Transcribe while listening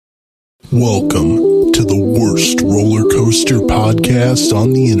Welcome to the worst roller coaster podcast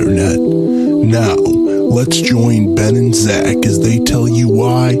on the internet. Now, let's join Ben and Zach as they tell you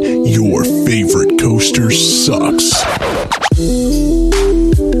why your favorite coaster sucks.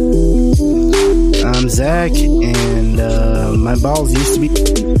 I'm Zach, and my balls used to be...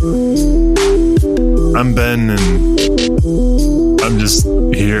 I'm Ben, and I'm just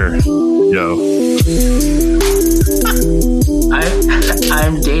here, yo.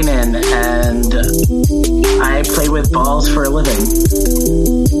 I'm Danon, and I play with balls for a living.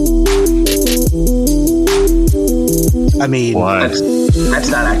 I mean... Why? That's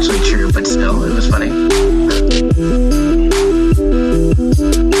not actually true, but still, it was funny.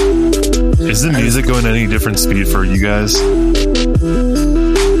 Is the music going at any different speed for you guys? It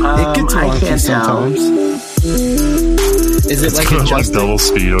gets I wonky can't sometimes. Is it It's like going like adjusting? double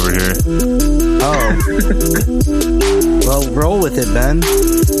speed over here. Oh. Well, roll with it, Ben.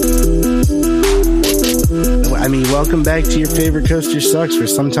 I mean, welcome back to your favorite coaster sucks, where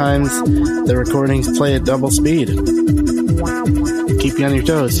sometimes the recordings play at double speed. Keep you on your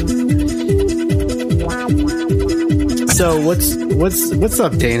toes. So what's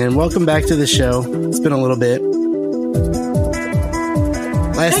up, Danon? Welcome back to the show. It's been a little bit.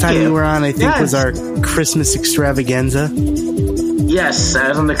 Last Thank time you. you were on, I think, Yes. was our Christmas extravaganza. Yes, I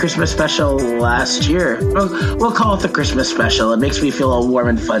was on the Christmas special last year. We'll call it the Christmas special. It makes me feel all warm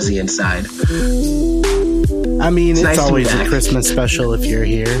and fuzzy inside. I mean, it's nice to be always a back. Christmas special if you're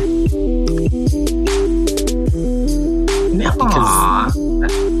here. Aww.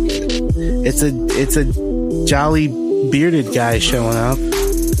 It's a jolly bearded guy showing up.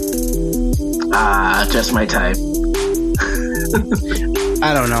 Just my type.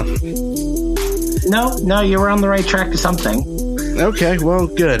 I don't know. No, you were on the right track to something. Okay, well,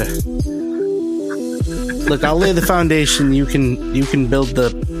 good. Look, I'll lay the foundation. You can build the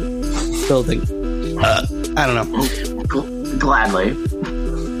building. I don't know. Gladly.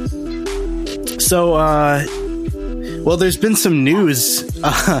 So, well, there's been some news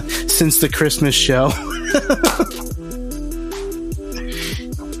since the Christmas show.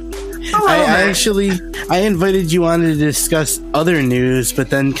 I invited you on to discuss other news, but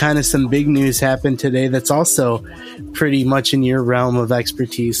then kind of some big news happened today that's also pretty much in your realm of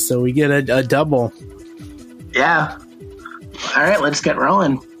expertise. So we get a double. Yeah. All right, let's get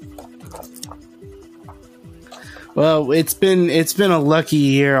rolling. Well, it's been a lucky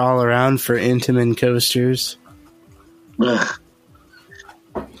year all around for Intamin coasters. Ugh.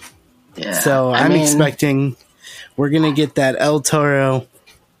 Yeah. So I'm expecting we're gonna get that El Toro,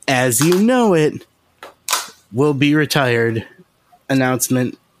 as you know it, will be retired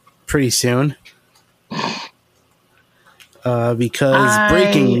announcement pretty soon. Because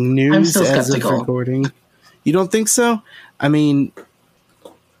breaking I'm news still as of skeptical. recording. You don't think so? I mean,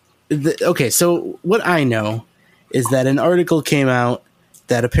 okay, so what I know is that an article came out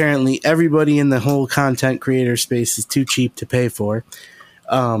that apparently everybody in the whole content creator space is too cheap to pay for.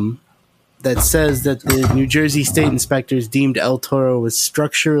 That says that the New Jersey state inspectors deemed El Toro was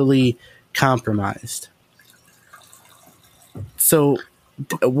structurally compromised. So,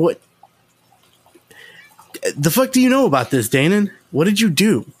 what the fuck do you know about this, Danon? What did you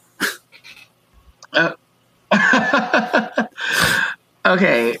do?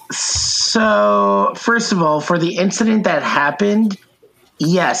 Okay, so first of all, for the incident that happened,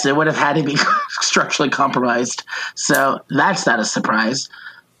 yes, it would have had to be structurally compromised. So that's not a surprise.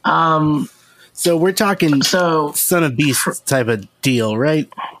 So we're talking So Son of Beast type of deal,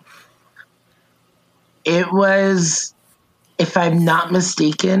 right? it was, if I'm not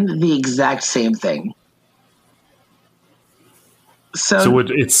mistaken, the exact same thing. So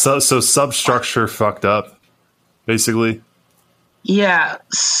substructure fucked up, basically. Yeah,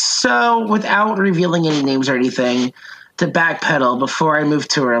 so without revealing any names or anything, to backpedal, before I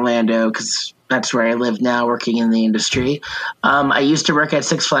moved to Orlando, because that's where I live now, working in the industry, I used to work at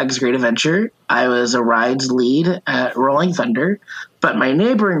Six Flags Great Adventure. I was a rides lead at Rolling Thunder, but my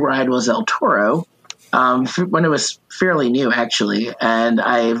neighboring ride was El Toro, when it was fairly new, actually, and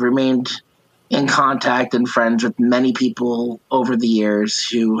I've remained in contact and friends with many people over the years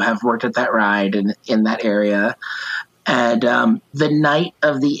who have worked at that ride and in that area. And the night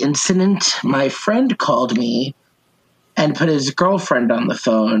of the incident, my friend called me and put his girlfriend on the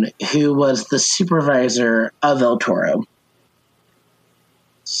phone, who was the supervisor of El Toro.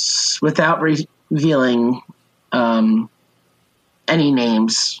 Without revealing any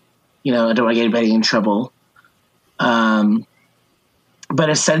names, I don't want to get anybody in trouble. But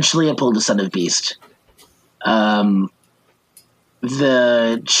essentially, it pulled a Son of Beast. The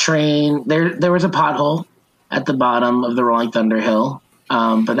train, there was a pothole at the bottom of the Rolling Thunder Hill.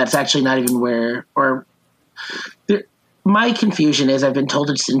 But that's actually not even where, my confusion is I've been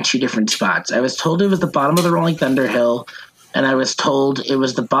told it's in two different spots. I was told it was the bottom of the Rolling Thunder Hill, and I was told it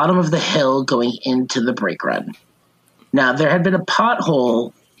was the bottom of the hill going into the brake run. Now, there had been a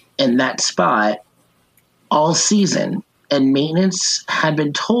pothole in that spot all season, and maintenance had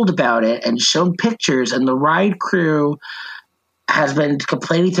been told about it and shown pictures, and the ride crew has been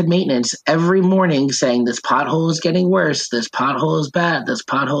complaining to maintenance every morning saying this pothole is getting worse, this pothole is bad, this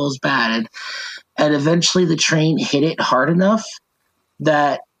pothole is bad. And eventually the train hit it hard enough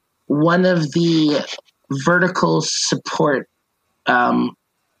that one of the vertical support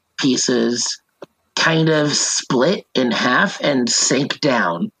pieces kind of split in half and sank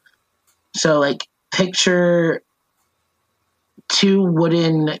down. So, like, picture two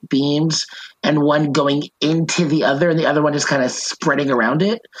wooden beams and one going into the other, and the other one just kind of spreading around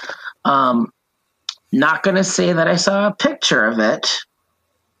it. Not going to say that I saw a picture of it,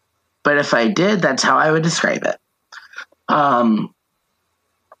 but if I did, that's how I would describe it.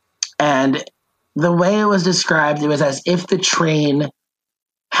 And the way it was described, it was as if the train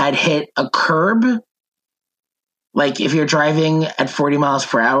had hit a curb. Like if you're driving at 40 miles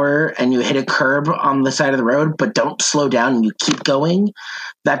per hour and you hit a curb on the side of the road, but don't slow down and you keep going,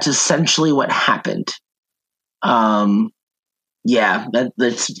 that's essentially what happened. It's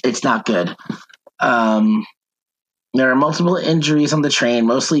not good. There are multiple injuries on the train,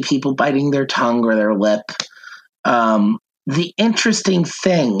 mostly people biting their tongue or their lip. The interesting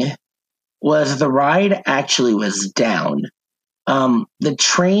thing was the ride actually was down. The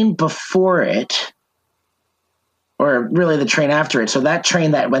train before it, or really the train after it, so that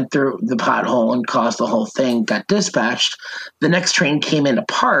train that went through the pothole and caused the whole thing got dispatched. The next train came in to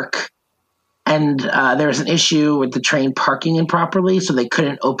park, and there was an issue with the train parking improperly, so they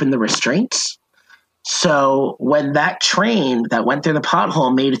couldn't open the restraints. So when that train that went through the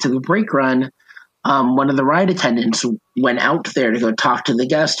pothole made it to the brake run, one of the ride attendants went out there to go talk to the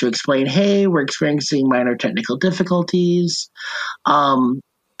guests to explain, hey, we're experiencing minor technical difficulties.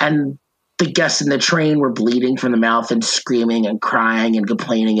 And the guests in the train were bleeding from the mouth and screaming and crying and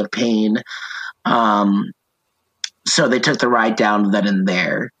complaining of pain. So they took the ride down then and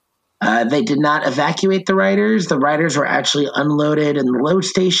there. They did not evacuate the riders. The riders were actually unloaded in the load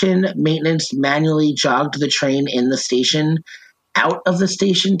station. Maintenance manually jogged the train in the station out of the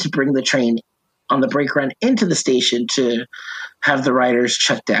station to bring the train on the brake run into the station to have the riders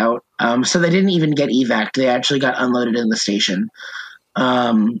checked out. So they didn't even get evac. They actually got unloaded in the station.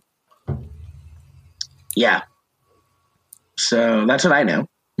 Yeah. So that's what I know.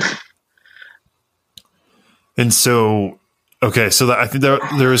 And so, okay, so I think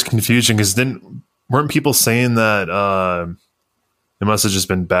there was confusion because weren't people saying that it must have just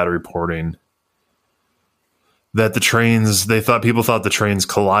been bad reporting, that people thought the trains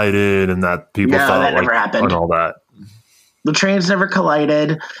collided and that people thought that never happened and all that. The trains never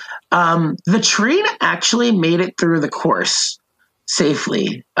collided. The train actually made it through the course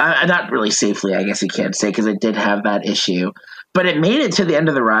safely. Not really safely, I guess you can't say, because it did have that issue. But it made it to the end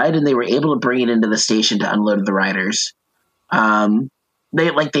of the ride, and they were able to bring it into the station to unload the riders.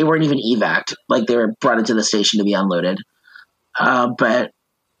 They weren't even evac'd. Like, they were brought into the station to be unloaded. But,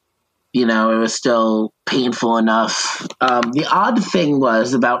 you know, it was still painful enough. The odd thing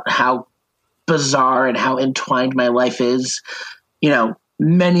was about how bizarre and how entwined my life is, you know,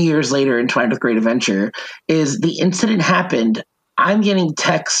 many years later, entwined with Great Adventure, is the incident happened. I'm getting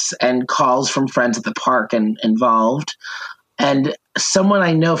texts and calls from friends at the park and involved. And someone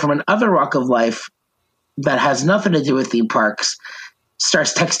I know from another walk of life that has nothing to do with theme parks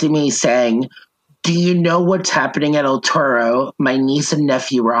starts texting me saying, do you know what's happening at El Toro? My niece and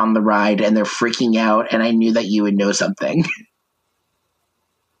nephew were on the ride and they're freaking out, and I knew that you would know something.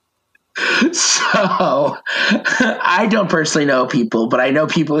 So I don't personally know people, but I know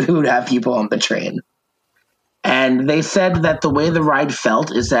people who have people on the train. And they said that the way the ride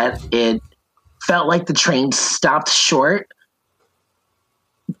felt is that it felt like the train stopped short,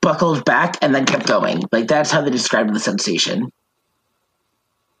 buckled back, and then kept going. Like, that's how they described the sensation.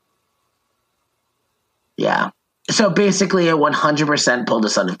 Yeah. So basically a 100% pulled a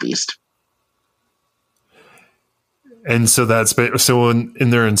Son of Beast. And so in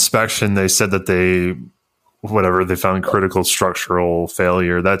their inspection, they said that they found critical structural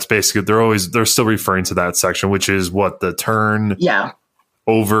failure. That's basically, they're still referring to that section, which is what, the turn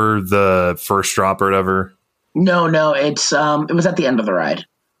over the first drop or whatever. No, it's it was at the end of the ride.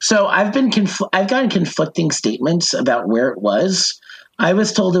 So I've gotten conflicting statements about where it was. I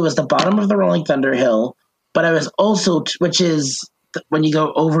was told it was the bottom of the Rolling Thunder Hill, but I was also, which is when you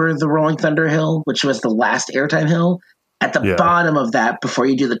go over the Rolling Thunder Hill, which was the last airtime hill, At the bottom of that, before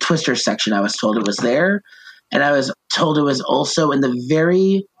you do the twister section, I was told it was there. And I was told it was also in the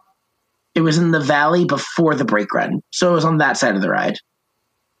valley before the brake run. So it was on that side of the ride.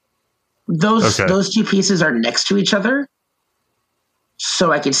 Those two pieces are next to each other.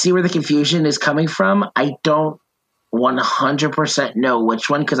 So I can see where the confusion is coming from. I don't 100% know which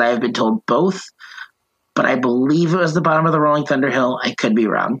one because I have been told both. But I believe it was the bottom of the Rolling Thunder Hill. I could be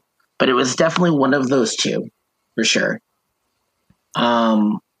wrong. But it was definitely one of those two, for sure.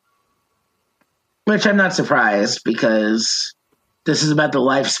 Which I'm not surprised because this is about the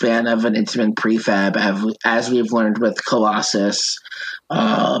lifespan of an Intamin prefab, as we've learned with Colossus,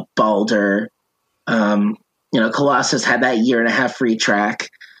 Balder. Colossus had that 1.5-year free track.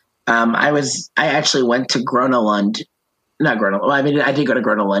 I actually went to Gronelund. Not Gronelund. Well, I mean, I did go to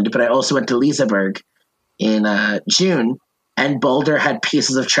Gronelund, but I also went to Liseberg in June, and Boulder had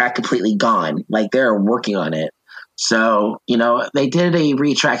pieces of track completely gone. Like, they're working on it. So, they did a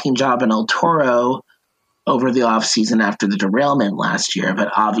retracking job in El Toro over the off season after the derailment last year,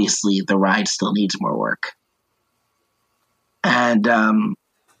 but obviously the ride still needs more work. And,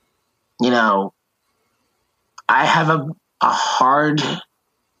 I have a hard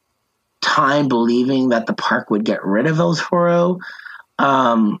time believing that the park would get rid of El Toro.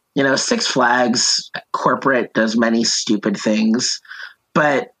 Six Flags corporate does many stupid things,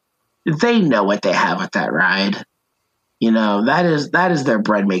 but they know what they have with that ride. That is their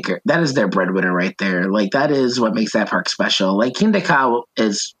bread maker. That is their breadwinner right there. Like, that is what makes that park special. Like, Kingda Ka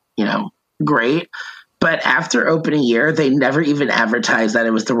is, great, but after opening year, they never even advertised that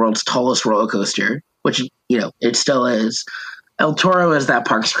it was the world's tallest roller coaster, which, it still is. El Toro is that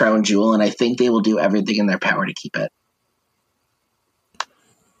park's crown jewel, and I think they will do everything in their power to keep it.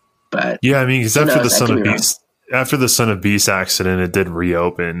 But yeah, I mean, because after the Son of Beast accident, it did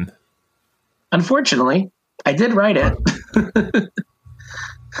reopen. Unfortunately, I did write it.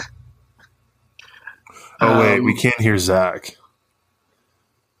 Oh wait, we can't hear Zach.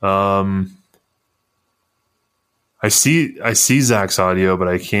 I see Zach's audio, but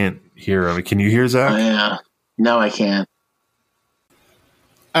I can't hear him. Can you hear Zach? Oh, yeah. No, I can't.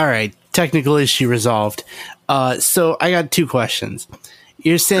 All right, technical issue resolved. So I got two questions.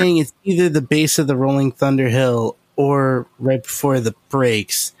 You're saying it's either the base of the Rolling Thunder Hill or right before the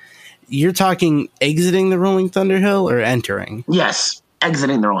brakes. You're talking exiting the Rolling Thunder Hill or entering? Yes,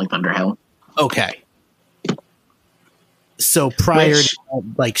 exiting the Rolling Thunder Hill. Okay. So prior to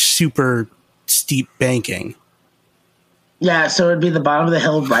like super steep banking. Yeah, so it'd be the bottom of the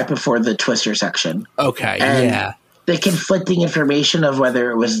hill right before the twister section. Okay, and yeah. The conflicting information of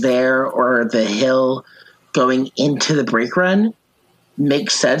whether it was there or the hill going into the brake run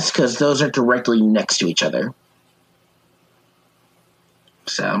makes sense because those are directly next to each other.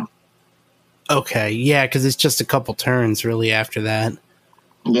 So. Okay, yeah, because it's just a couple turns really after that.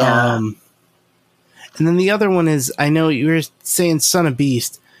 Yeah. And then the other one is, I know you were saying Son of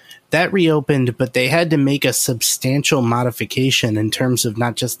Beast. That reopened, but they had to make a substantial modification in terms of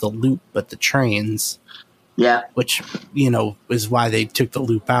not just the loop, but the trains. Yeah. Which, is why they took the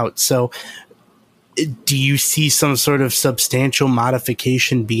loop out. So do you see some sort of substantial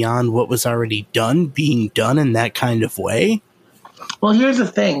modification beyond what was already done being done in that kind of way? Well, here's the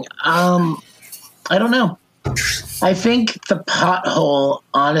thing. I don't know. I think the pothole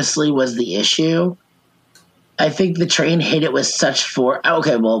honestly was the issue. I think the train hit it with such force.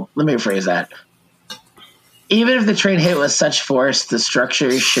 Okay, well, let me rephrase that. Even if the train hit it with such force, the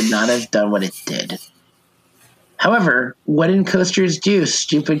structure should not have done what it did. However, wooden coasters do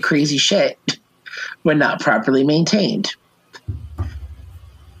stupid, crazy shit when not properly maintained.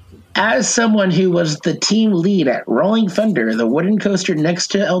 As someone who was the team lead at Rolling Thunder, the wooden coaster next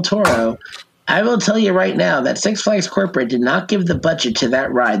to El Toro, I will tell you right now that Six Flags Corporate did not give the budget to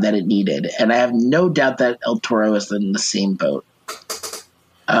that ride that it needed, and I have no doubt that El Toro is in the same boat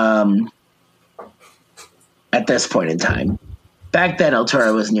at this point in time. Back then, El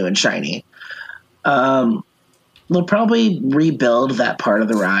Toro was new and shiny. They'll probably rebuild that part of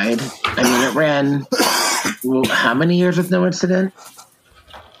the ride. I mean, it ran how many years with no incident?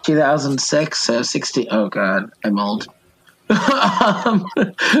 2006, so 60. Oh, God, I'm old.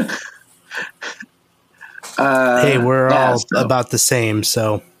 Hey, we're all about the same,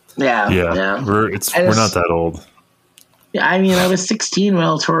 so yeah. We're not that old. Yeah, I mean, I was 16 when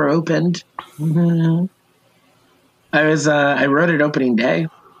El Toro opened. Mm-hmm. I rode it opening day.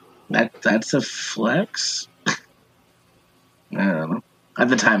 That's a flex. I don't know. At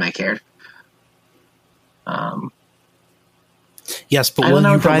the time, I cared. Yes, but will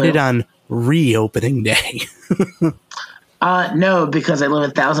you ride it on reopening day? No, because I live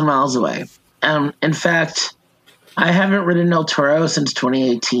 1,000 miles away. In fact, I haven't ridden El Toro since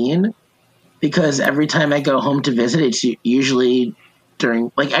 2018 because every time I go home to visit, it's usually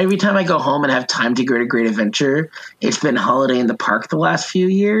during, like, every time I go home and have time to go to Great Adventure, it's been Holiday in the Park the last few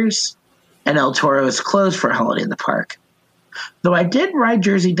years, and El Toro is closed for Holiday in the Park. Though I did ride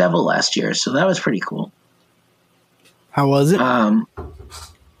Jersey Devil last year, so that was pretty cool. How was it?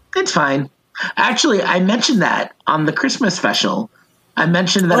 It's fine. Actually, I mentioned that on the Christmas special. I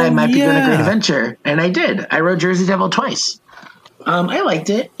mentioned that I might be going to Great Adventure, and I did. I rode Jersey Devil twice. I liked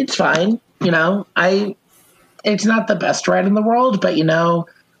it. It's fine. You know, it's not the best ride in the world, but, you know,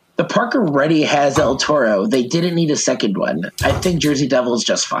 the park already has El Toro. They didn't need a second one. I think Jersey Devil is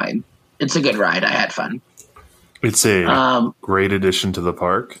just fine. It's a good ride. I had fun. It's a great addition to the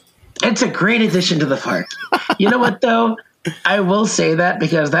park. It's a great addition to the park. You know what, though? I will say that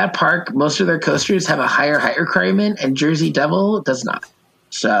because that park, most of their coasters have a higher height requirement, and Jersey Devil does not.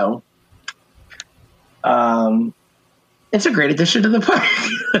 So, it's a great addition to the park.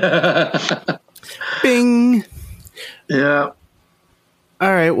 Bing. Yeah.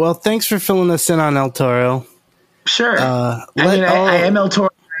 All right. Well, thanks for filling us in on El Toro. Sure. I am El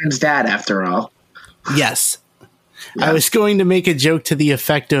Toro's dad, after all. Yes. Yeah. I was going to make a joke to the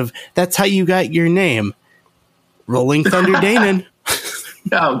effect of, that's how you got your name. Rolling Thunder Danon.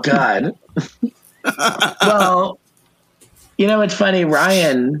 Oh, God. Well, you know, it's funny,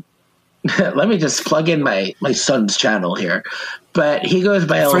 Ryan, let me just plug in my son's channel here, but he goes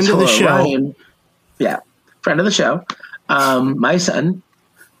by El Friend Toro. of the show. Ryan, yeah, friend of the show. My son.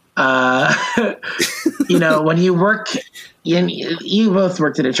 You know, when you work, you both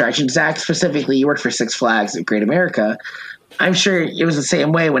worked at attractions. Zach, specifically, you worked for Six Flags at Great America. I'm sure it was the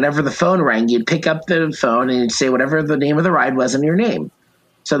same way. Whenever the phone rang, you'd pick up the phone and you'd say whatever the name of the ride was in your name.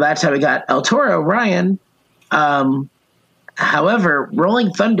 So that's how we got El Toro, Ryan. However,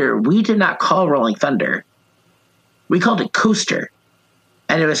 Rolling Thunder, we did not call Rolling Thunder. We called it Coaster.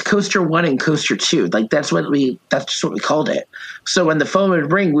 And it was Coaster 1 and Coaster 2. Like, that's just what we called it. So when the phone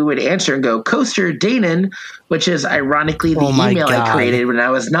would ring, we would answer and go, Coaster Danon, which is ironically the email I created when I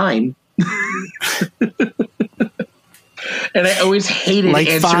was 9. And I always hated like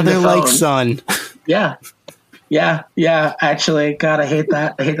answering father, the phone. like son. Yeah. Actually, God, I hate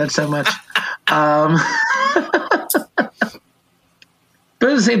that. I hate that so much. But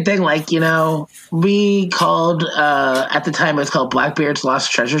it was the same thing. Like, you know, we called at the time it was called Blackbeard's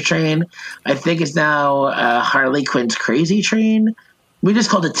Lost Treasure Train. I think it's now Harley Quinn's Crazy Train. We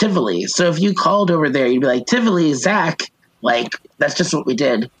just called it Tivoli. So if you called over there, you'd be like, Tivoli, Zach. Like, that's just what we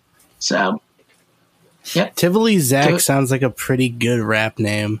did. So. Yep. Tivoli Zach sounds like a pretty good rap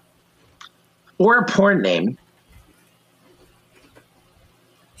name. Or a porn name.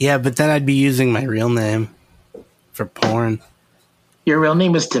 Yeah, but then I'd be using my real name for porn. Your real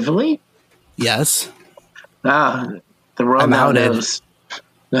name is Tivoli? Yes. Ah, the world now knows.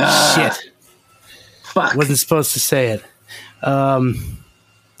 Shit. Fuck. Wasn't supposed to say it.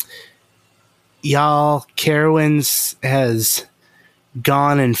 Y'all, Carowinds has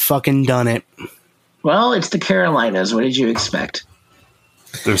gone and fucking done it. Well, it's the Carolinas. What did you expect?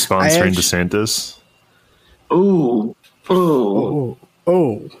 They're sponsoring DeSantis. Ooh.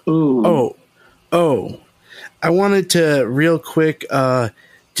 I wanted to real quick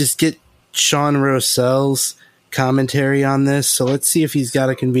just get Sean Rossell's commentary on this. So let's see if he's got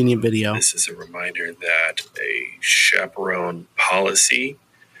a convenient video. This is a reminder that a chaperone policy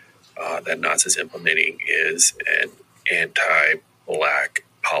that Knott's is implementing is an anti-black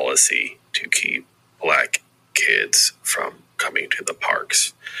policy to keep black kids from coming to the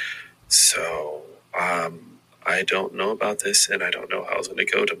parks. So I don't know about this, and I don't know how it's going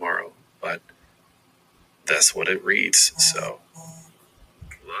to go tomorrow, but that's what it reads. So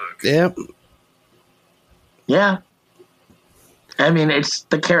good luck. Yep. Yeah. I mean, it's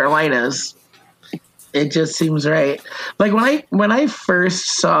the Carolinas. It just seems right. Like when I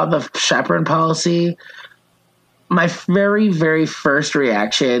first saw the chaperone policy, my very, very first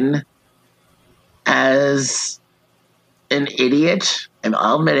reaction as an idiot, and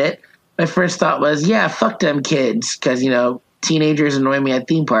I'll admit it, my first thought was, yeah, fuck them kids, because, you know, teenagers annoy me at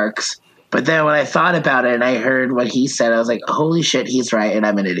theme parks. But then when I thought about it and I heard what he said, I was like, holy shit, he's right, and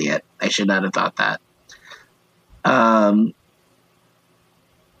I'm an idiot. I should not have thought that.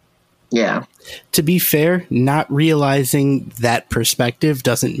 Yeah. To be fair, not realizing that perspective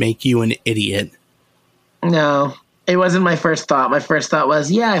doesn't make you an idiot. No, it wasn't my first thought. My first thought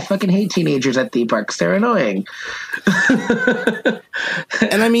was, yeah, I fucking hate teenagers at theme parks. They're annoying.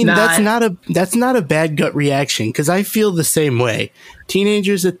 And I mean, that's not a bad gut reaction, because I feel the same way.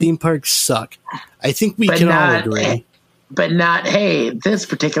 Teenagers at theme parks suck. I think we can all agree. But not, hey, this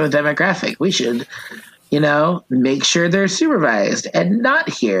particular demographic, we should make sure they're supervised and not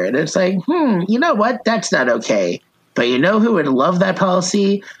here. And it's like, you know what? That's not okay. But you know who would love that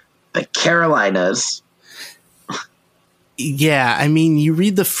policy? The Carolinas. Yeah, I mean, you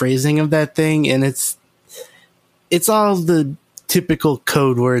read the phrasing of that thing, and it's all the typical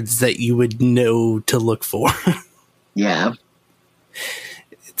code words that you would know to look for. Yeah.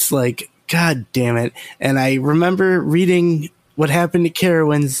 It's like, God damn it. And I remember reading what happened to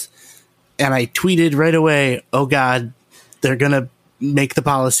Carowinds, and I tweeted right away, oh God, they're going to make the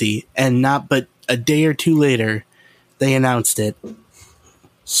policy. And not but a day or two later, they announced it.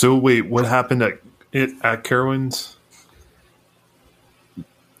 So wait, what happened at Carowinds?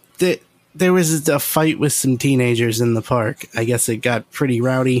 There was a fight with some teenagers in the park. I guess it got pretty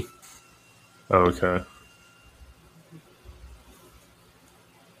rowdy. Oh, okay.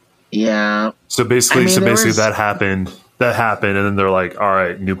 Yeah. So basically, that happened, and then they're like, all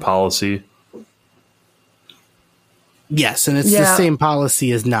right, new policy. Yes, and it's the same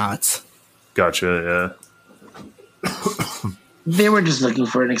policy as Knott's. Gotcha, yeah. They were just looking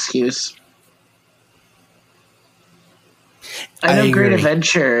for an excuse. I know Great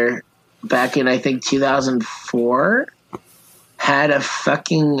Adventure back in, I think, 2004 had a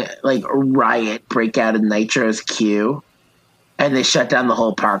fucking riot break out in Nitro's queue, and they shut down the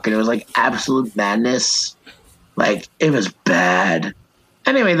whole park, and it was like absolute madness. Like, it was bad.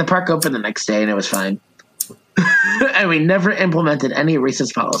 Anyway, the park opened the next day, and it was fine. And we never implemented any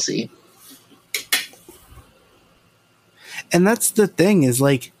racist policy. And that's the thing, is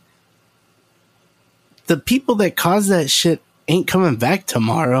like, the people that caused that shit ain't coming back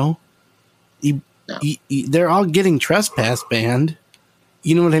tomorrow. They're all getting trespass banned.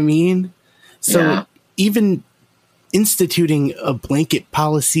 You know what I mean? So even instituting a blanket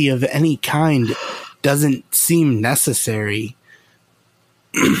policy of any kind doesn't seem necessary.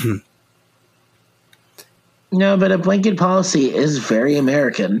 No, but a blanket policy is very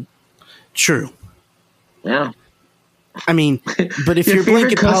American. True. Yeah. I mean, but if your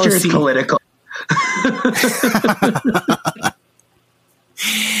blanket blanket policy is political.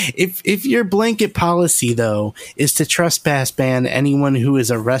 If your blanket policy, though, is to trespass ban anyone who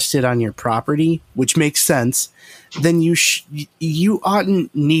is arrested on your property, which makes sense, then you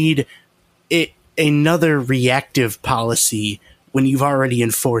oughtn't need another reactive policy when you've already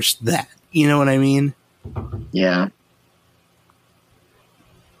enforced that. You know what I mean? Yeah.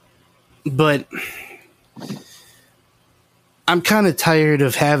 But I'm kind of tired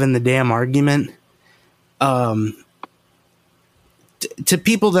of having the damn argument. To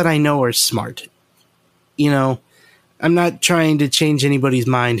people that I know are smart. I'm not trying to change anybody's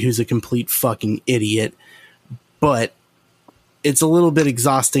mind who's a complete fucking idiot, but it's a little bit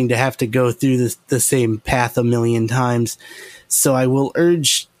exhausting to have to go through the same path a million times. So I will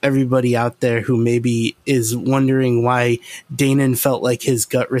urge everybody out there who maybe is wondering why Danon felt like his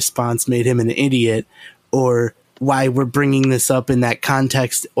gut response made him an idiot, or why we're bringing this up in that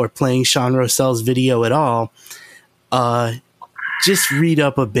context or playing Sean Rossell's video at all. Just read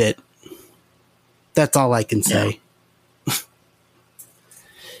up a bit. That's all I can say.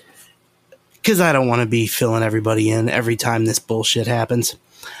 Because I don't want to be filling everybody in every time this bullshit happens.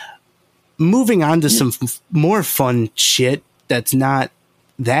 Moving on to some more fun shit that's not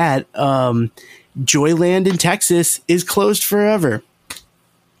that. Joyland in Texas is closed forever.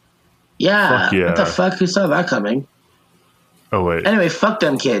 Yeah. Fuck yeah. What the fuck? Who saw that coming? Oh, wait. Anyway, fuck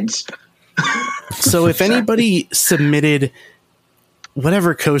them kids. So if anybody submitted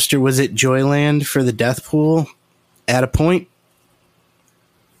whatever coaster was it, Joyland, for the death pool at a point,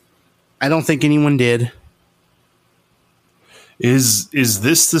 I don't think anyone did. Is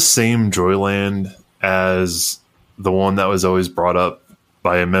this the same Joyland as the one that was always brought up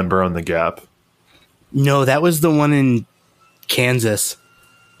by a member on the Gap? No, that was the one in Kansas.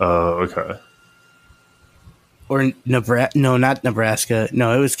 Oh, okay. Or Nebraska. No, not Nebraska.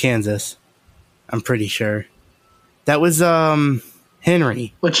 No, it was Kansas. I'm pretty sure. That was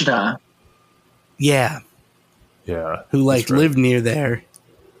Henry. Wichita. Yeah. Yeah. Who lived near there.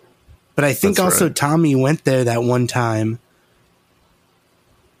 But I think also Tommy went there that one time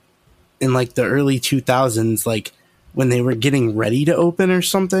in the early 2000s, when they were getting ready to open or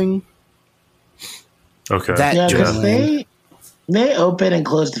something. Okay. Yeah, because they opened and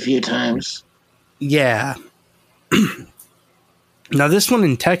closed a few times. Yeah. Now this one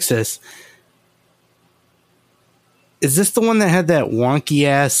in Texas, is this the one that had that wonky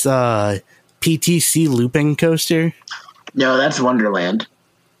ass PTC looping coaster? No, that's Wonderland.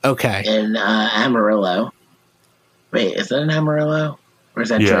 Okay. In Amarillo. Wait, is that in Amarillo? Or is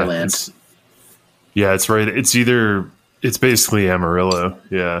that Joyland? It's right. It's basically Amarillo.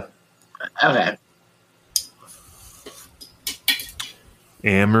 Yeah. Okay.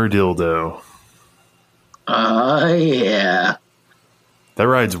 Amerdildo. Yeah. That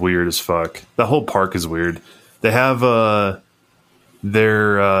ride's weird as fuck. The whole park is weird. They have the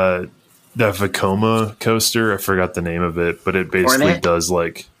Vekoma coaster. I forgot the name of it, but it basically Hornet? does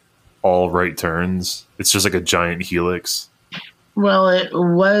like all right turns. It's just like a giant helix. Well, it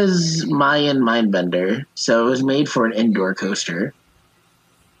was Mayan Mindbender, so it was made for an indoor coaster.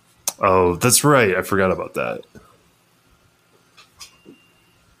 Oh, that's right. I forgot about that.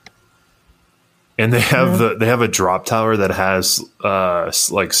 And they have a drop tower that has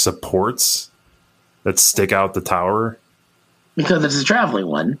like supports that stick out the tower. Because it's a traveling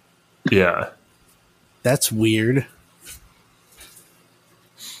one. Yeah. That's weird.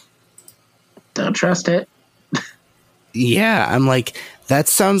 Don't trust it. Yeah, I'm like, that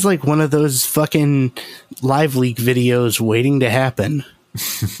sounds like one of those fucking live leak videos waiting to happen.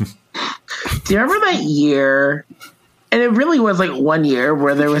 Do you remember that year? And it really was like 1 year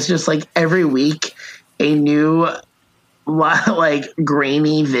where there was just like every week a new like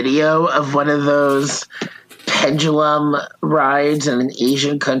grainy video of one of those pendulum rides in an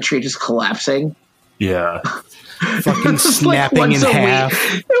Asian country just collapsing. Yeah. Fucking snapping in half.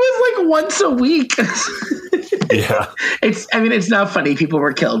 It was like once a week. Yeah. It's not funny. People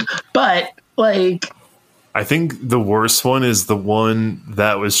were killed, but like, I think the worst one is the one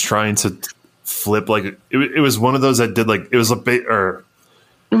that was trying to flip like it was one of those that did like it was a big it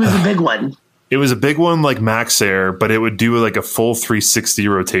was a big one. It was a big one like Max Air, but it would do like a full 360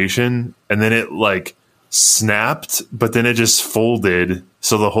 rotation and then it like snapped, but then it just folded.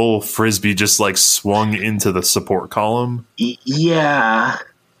 So the whole frisbee just like swung into the support column. Yeah.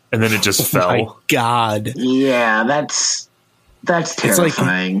 And then it just fell. My God. Yeah, that's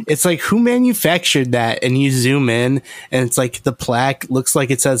terrifying. It's like who manufactured that? And you zoom in, and it's like the plaque looks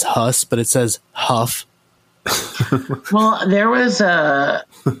like it says Huss, but it says Huff. Well, there was I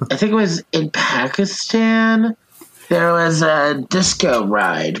think it was in Pakistan. There was a disco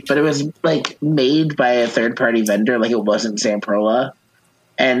ride, but it was like made by a third-party vendor, like it wasn't Zamperla.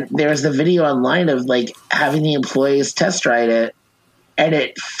 And there was the video online of like having the employees test ride it, and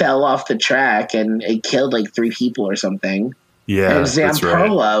it fell off the track and it killed like 3 people or something. Yeah, and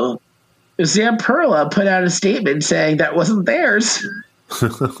Zamperla put out a statement saying that wasn't theirs.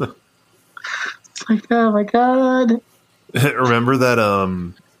 It's like, oh my God. Remember that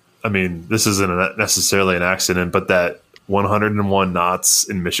I mean, this isn't necessarily an accident, but that 101 knots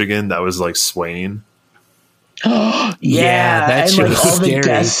in Michigan that was like swaying. Yeah, that shit was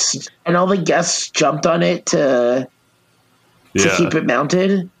scary. All the guests jumped on it to keep it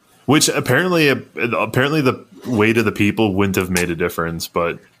mounted. Which apparently the weight of the people wouldn't have made a difference,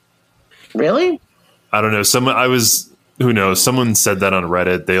 but really, I don't know. Who knows? Someone said that on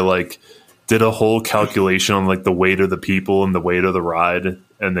Reddit. They like did a whole calculation on like the weight of the people and the weight of the ride,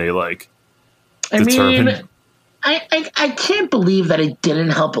 and they like determined. I can't believe that it didn't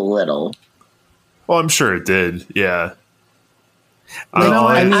help a little. Well, I'm sure it did. Yeah.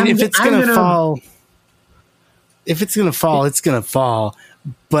 If it's gonna fall, it's gonna fall.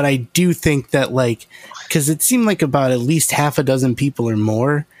 But I do think that, like, because it seemed like about at least half a dozen people or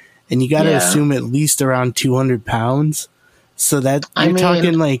more, and you got to assume at least around 200 pounds. So that you're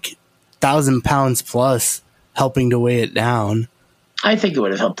talking like 1,000 pounds plus helping to weigh it down. I think it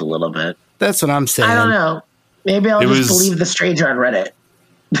would have helped a little bit. That's what I'm saying. I don't know. Maybe I'll just believe the stranger on Reddit.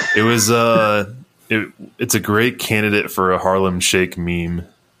 It was it's a great candidate for a Harlem Shake meme.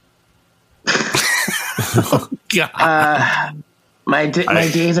 Oh, God. My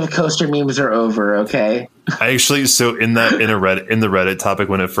days of coaster memes are over. Okay. I actually, so in the Reddit topic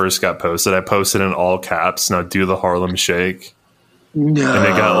when it first got posted, I posted in all caps. Now do the Harlem Shake. No. And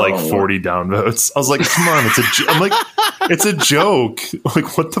it got like 40 downvotes. I was like, come on, I'm like, it's a joke.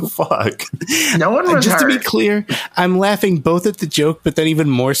 Like, what the fuck? No one was Just hurt. to be clear, I'm laughing both at the joke, but then even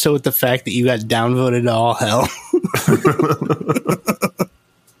more so at the fact that you got downvoted to all hell.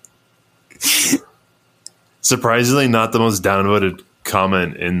 Surprisingly, not the most downvoted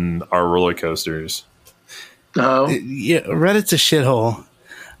comment in our roller coasters. Oh, Yeah, Reddit's a shithole.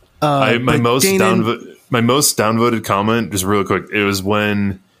 My most Danon, downvoted comment, just real quick, it was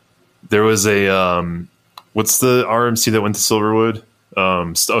when there was a what's the RMC that went to Silverwood?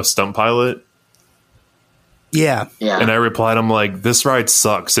 Stunt Pilot. Yeah. And I replied, I'm like, this ride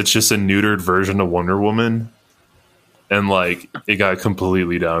sucks. It's just a neutered version of Wonder Woman. And like, it got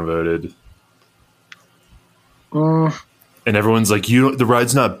completely downvoted. And everyone's like, the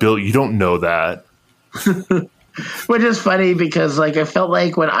ride's not built. You don't know that. Which is funny because like I felt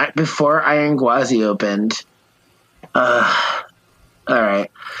like before Iron Gwazi opened. All right,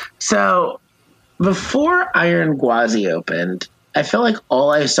 so before Iron Gwazi opened, I feel like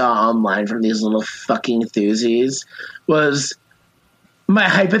all I saw online from these little fucking enthusiasts was my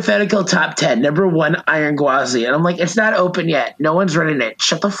hypothetical top 10. Number 1, Iron Gwazi. And I'm like, it's not open yet. No one's running it.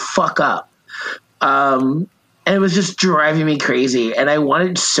 Shut the fuck up. And it was just driving me crazy. And I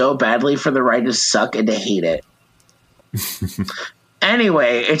wanted so badly for the ride to suck and to hate it.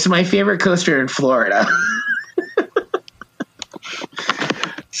 Anyway, it's my favorite coaster in Florida.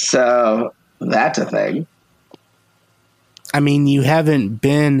 So that's a thing. I mean, you haven't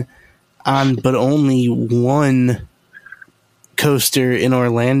been on but only one coaster in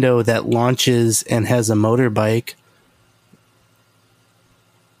Orlando that launches and has a motorbike.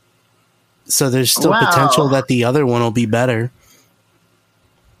 So there's still potential that the other one will be better.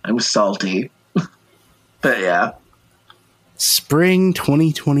 I'm salty. But yeah. Spring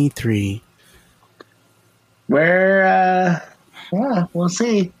 2023. Yeah, we'll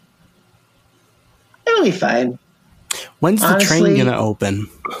see. It'll be fine. When's the train gonna open?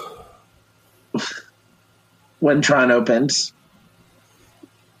 When Tron opens.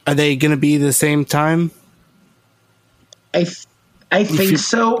 Are they gonna be the same time? I think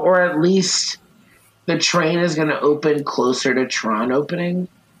so, or at least the train is gonna open closer to Tron opening.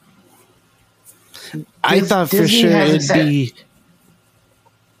 I thought for sure it'd be.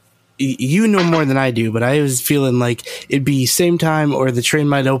 You know more than I do, but I was feeling like it'd be same time, or the train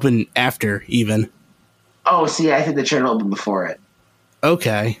might open after even. Oh, see, I think the train will open before it.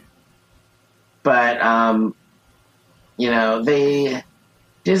 Okay. But,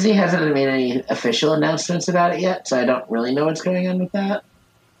 Disney hasn't made any official announcements about it yet, so I don't really know what's going on with that.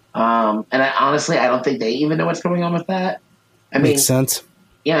 And I don't think they even know what's going on with that. Makes sense.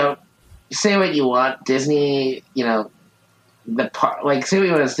 Say what you want, Disney, say what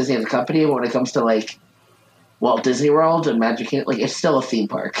you want as Disney as a company, but when it comes to, Walt Disney World and Magic Kingdom, it's still a theme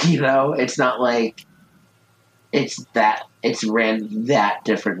park, It's not like it's ran that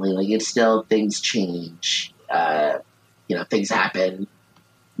differently. It's still, things change. Things happen.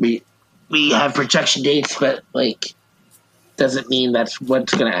 We have projection dates, but doesn't mean that's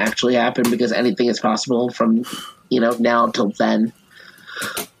what's going to actually happen, because anything is possible from now till then.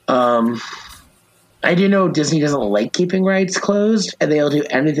 I do know Disney doesn't like keeping rides closed, and they'll do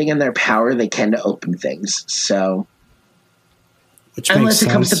anything in their power they can to open things. So, unless it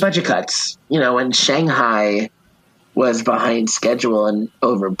comes to budget cuts, when Shanghai was behind schedule and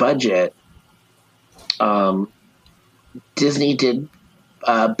over budget, Disney did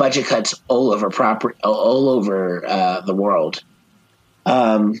budget cuts all over the world.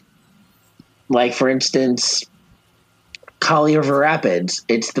 For instance, Kali River Rapids.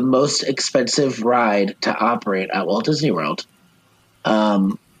 It's the most expensive ride to operate at Walt Disney World,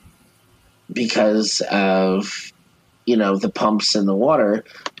 because of the pumps in the water.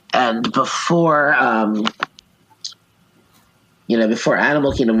 And before Animal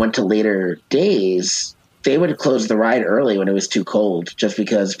Kingdom went to later days, they would close the ride early when it was too cold, just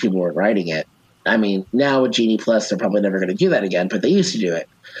because people weren't riding it. I mean, now with Genie Plus, they're probably never going to do that again, but they used to do it.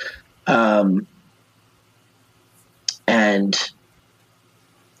 And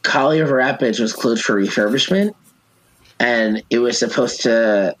Kali River Rapids was closed for refurbishment, and it was supposed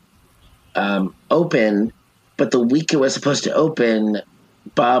to open, but the week it was supposed to open,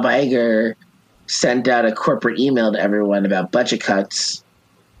 Bob Iger sent out a corporate email to everyone about budget cuts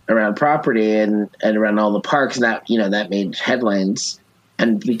around property and around all the parks, and that made headlines.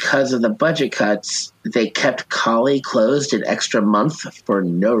 And because of the budget cuts, they kept Kali closed an extra month for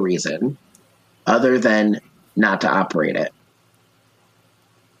no reason other than not to operate it.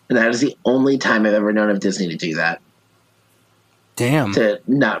 And that is the only time I've ever known of Disney to do that. Damn. To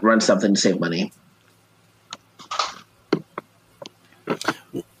not run something to save money.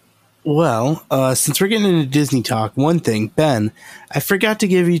 Well, since we're getting into Disney talk, one thing, Ben, I forgot to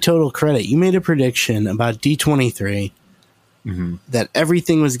give you total credit. You made a prediction about D23 that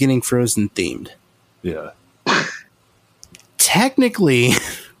everything was getting Frozen themed. Yeah. Technically,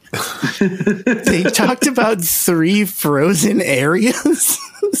 they talked about 3 Frozen areas.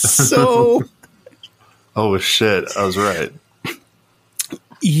 So. Oh, shit. I was right.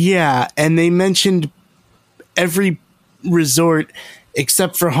 Yeah. And they mentioned every resort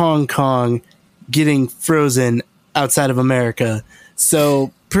except for Hong Kong getting Frozen outside of America.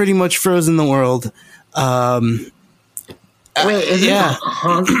 So pretty much Frozen the world. Wait,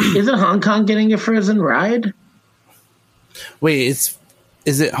 isn't Hong Kong getting a Frozen ride? Wait,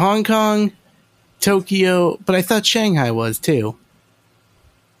 is it Hong Kong, Tokyo? But I thought Shanghai was too.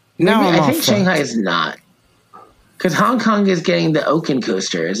 Now I think Shanghai is not. Because Hong Kong is getting the Oaken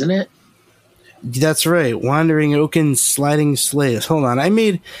coaster, isn't it? That's right. Wandering Oaken Sliding Sleighs. Hold on. I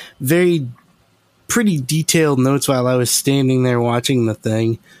made very pretty detailed notes while I was standing there watching the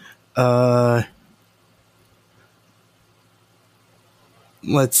thing.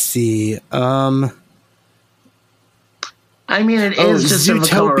 Let's see. I mean, it is just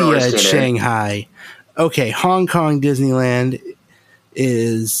Zootopia at Shanghai. Okay, Hong Kong Disneyland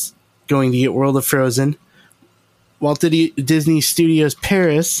is going to get World of Frozen. Walt Disney Studios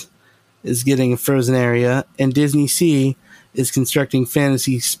Paris is getting a Frozen area, and Disney Sea is constructing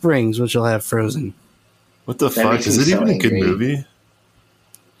Fantasy Springs, which will have Frozen. What the fuck? Is it even a good movie?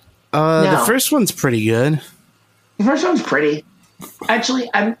 No. The first one's pretty good. The first one's pretty. Actually,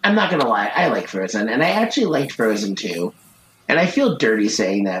 I'm not going to lie. I like Frozen, and I actually liked Frozen 2. And I feel dirty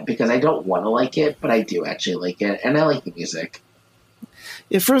saying that because I don't want to like it, but I do actually like it, and I like the music.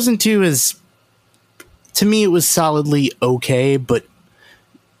 Yeah, Frozen 2 is, to me, it was solidly okay, but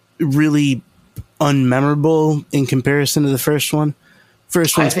really unmemorable in comparison to the first one.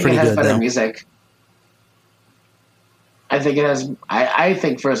 First one's pretty good, though. I think it has better music. I think it has. I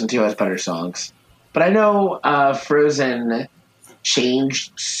think Frozen 2 has better songs, but I know Frozen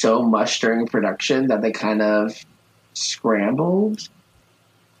changed so much during production that they kind of scrambled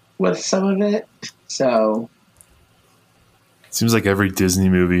with some of it. So seems like every Disney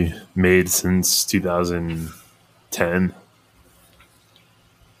movie made since 2010.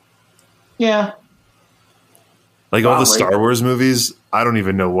 Yeah. Like all the Star Wars movies, I don't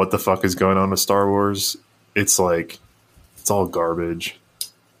even know what the fuck is going on with Star Wars. It's like, it's all garbage.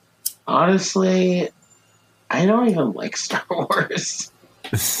 Honestly, I don't even like Star Wars.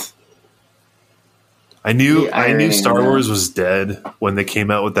 I knew Star Wars was dead when they came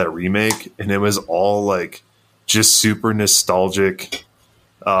out with that remake, and it was all like just super nostalgic.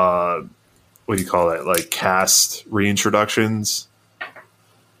 What do you call that? Like cast reintroductions.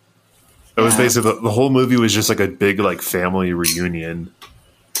 It was basically the whole movie was just like a big like family reunion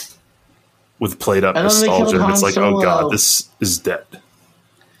with played up nostalgia. And it's like, oh god, this is dead.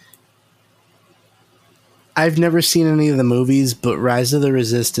 I've never seen any of the movies, but Rise of the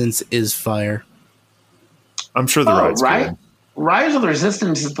Resistance is fire. I'm sure the ride's good. Rise of the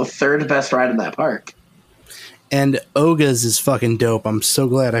Resistance is the third best ride in that park. And Oga's is fucking dope. I'm so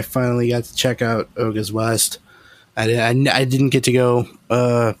glad I finally got to check out Oga's West. I didn't get to go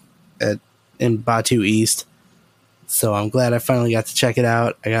in Batu East, so I'm glad I finally got to check it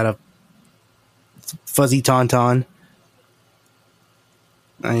out. I got a fuzzy tauntaun.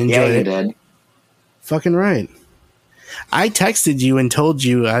 I enjoyed it. Did. Fucking right. I texted you and told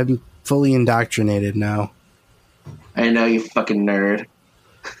you I'm fully indoctrinated now. I know, you fucking nerd.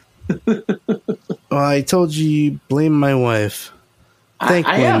 Well, I told you blame my wife. Blame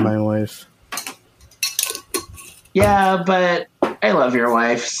my wife. Yeah, but I love your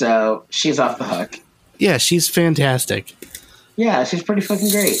wife, so she's off the hook. Yeah, she's fantastic. Yeah, she's pretty fucking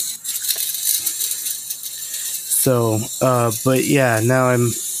great. So, but yeah, now I'm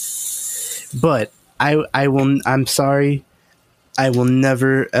sorry. I will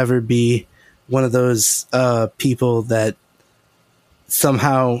never, ever be one of those people that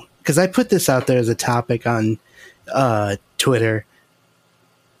somehow, because I put this out there as a topic on Twitter.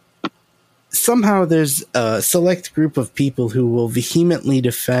 Somehow there's a select group of people who will vehemently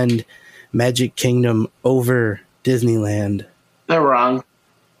defend Magic Kingdom over Disneyland. They're wrong.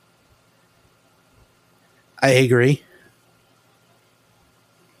 I agree.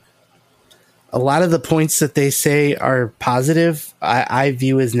 A lot of the points that they say are positive, I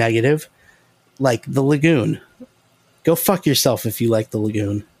view as negative. Like the Lagoon. Go fuck yourself if you like the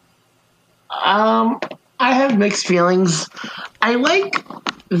Lagoon. I have mixed feelings. I like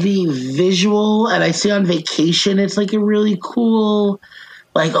the visual, and I see on vacation it's like a really cool,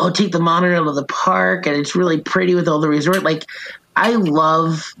 like, oh, take the monorail to the park, and it's really pretty with all the resort. Like, I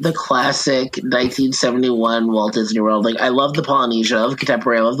love the classic 1971 Walt Disney World. Like, I love the Polynesia, I love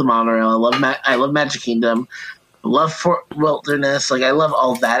Contemporary, I love the monorail, I love Magic Kingdom, I love Fort Wilderness. Like, I love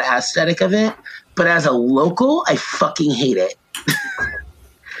all that aesthetic of it. But as a local, I fucking hate it.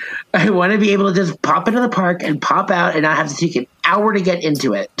 I want to be able to just pop into the park and pop out and not have to take an hour to get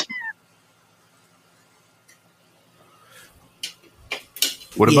into it.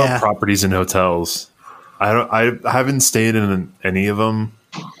 What about properties and hotels? I haven't stayed in any of them.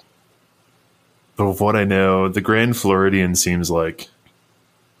 But of what I know, the Grand Floridian seems like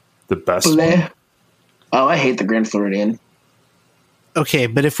the best one. Oh, I hate the Grand Floridian. Okay,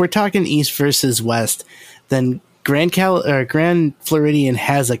 but if we're talking East versus West, then Grand Floridian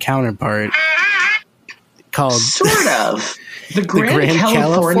has a counterpart called sort of the Grand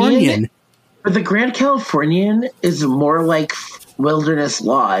Californian. But the Grand Californian is more like Wilderness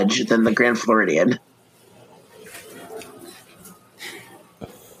Lodge than the Grand Floridian.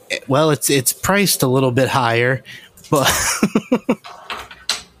 Well, it's priced a little bit higher, but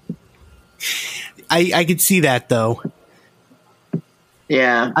I could see that though.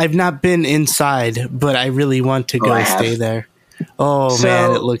 Yeah. I've not been inside, but I really want to go stay there. Oh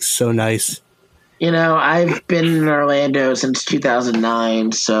man, it looks so nice. You know, I've been in Orlando since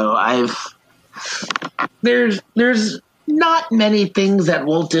 2009, so there's not many things at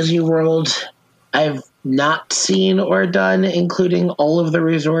Walt Disney World I've not seen or done, including all of the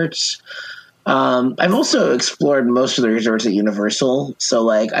resorts. I've also explored most of the resorts at Universal, so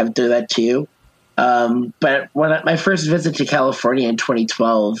like I've done that too. But when my first visit to California in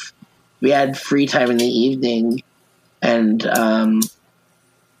 2012, we had free time in the evening, and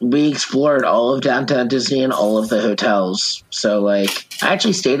we explored all of downtown Disney and all of the hotels. So, like, I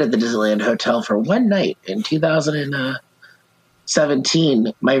actually stayed at the Disneyland Hotel for one night in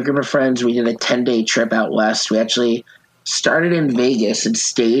 2017. My group of friends, we did a 10-day trip out west. We actually started in Vegas and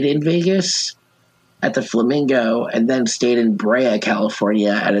stayed in Vegas at the Flamingo, and then stayed in Brea,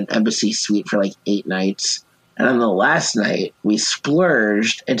 California at an Embassy suite for like 8 nights. And on the last night, we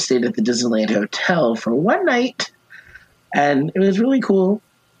splurged and stayed at the Disneyland Hotel for one night. And it was really cool.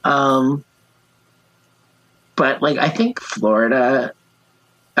 But like, I think Florida,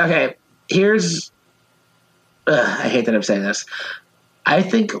 okay, I hate that I'm saying this. I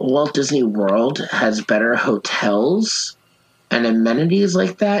think Walt Disney World has better hotels and amenities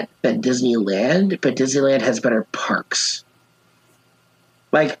like that than Disneyland, but Disneyland has better parks.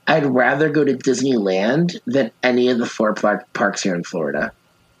 Like, I'd rather go to Disneyland than any of the 4 parks here in Florida.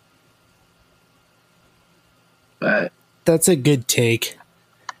 But that's a good take.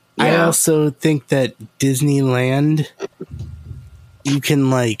 Yeah. I also think that Disneyland, you can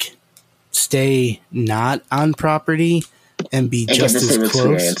like stay not on property and be just as close.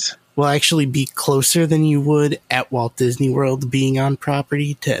 Experience. Will actually be closer than you would at Walt Disney World being on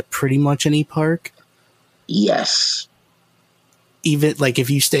property to pretty much any park. Yes. Even like if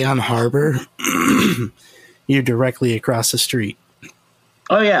you stay on Harbor, you're directly across the street.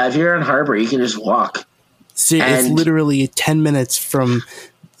 Oh yeah, if you're on Harbor, you can just walk. So it's literally 10 minutes from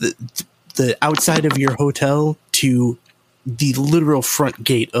the outside of your hotel to the literal front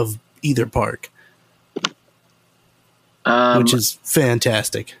gate of either park, which is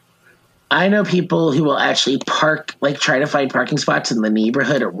fantastic. I know people who will actually park, like try to find parking spots in the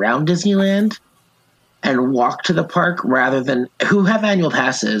neighborhood around Disneyland and walk to the park rather than, who have annual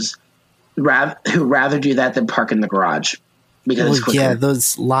passes, who rather do that than park in the garage because it's quicker. Yeah,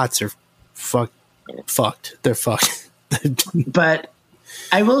 those lots are fucked. They're fucked. But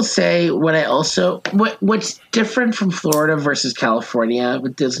I will say what's different from Florida versus California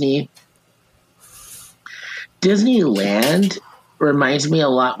with Disneyland reminds me a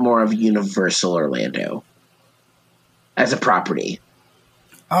lot more of Universal Orlando as a property.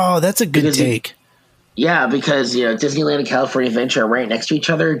 Oh, that's a good take. Because Disneyland and California Adventure are right next to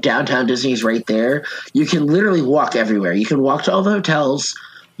each other. Downtown Disney's right there. You can literally walk everywhere. You can walk to all the hotels.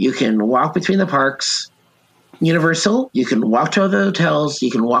 You can walk between the parks. Universal, you can walk to all the hotels.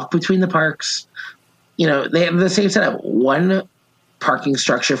 You can walk between the parks. They have the same setup. One parking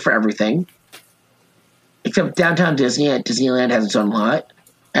structure for everything. Except downtown Disney at Disneyland has its own lot.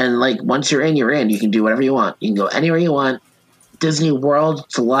 And like once you're in, you're in. You can do whatever you want. You can go anywhere you want. Disney World,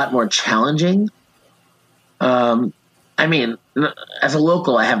 it's a lot more challenging. I mean, as a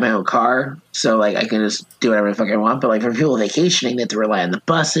local, I have my own car, so like I can just do whatever the fuck I want. But like for people vacationing, they have to rely on the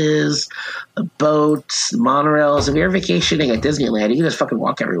buses, the boats, the monorails. If you're vacationing at Disneyland, you can just fucking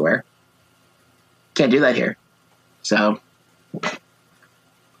walk everywhere. Can't do that here. So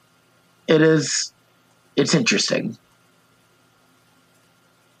it's interesting.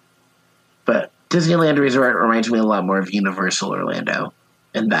 But Disneyland Resort reminds me a lot more of Universal Orlando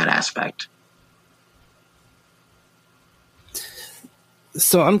in that aspect.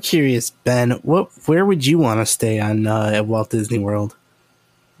 So I'm curious, Ben, where would you want to stay on at Walt Disney World?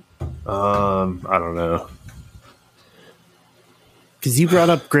 I don't know. Because you brought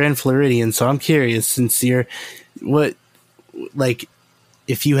up Grand Floridian, so I'm curious, since you're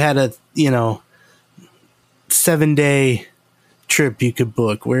if you had a 7-day trip you could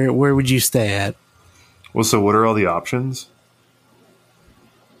book, where would you stay at? Well, so what are all the options?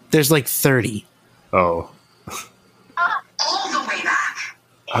 There's like 30. Oh. All the way back.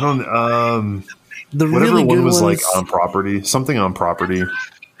 I don't. The whatever really one good was ones, like on property, something on property,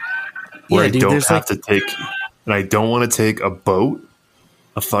 where I don't have to take, and I don't want to take a boat,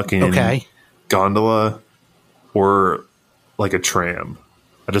 a fucking gondola, or like a tram.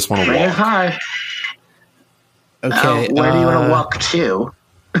 I just want to walk. Hi. Okay. Where do you want to walk to?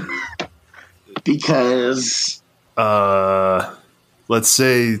 Because like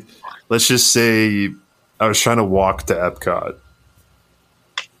let's just say I was trying to walk to Epcot.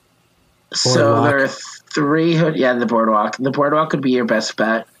 So Boardwalk. there are three. The boardwalk. The boardwalk would be your best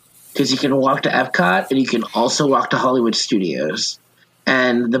bet because you can walk to Epcot and you can also walk to Hollywood Studios.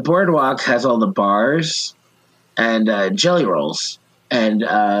 And the boardwalk has all the bars and jelly rolls and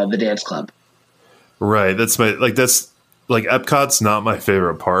the dance club. Right. That's Epcot's not my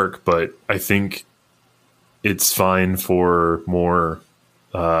favorite park, but I think it's fine for more,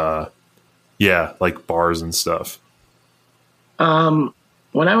 like bars and stuff.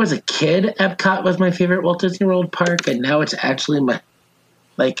 When I was a kid, Epcot was my favorite Walt Disney World park, and now it's actually my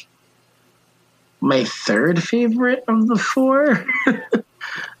third favorite of the four.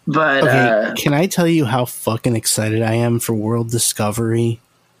 But Okay, can I tell you how fucking excited I am for World Discovery?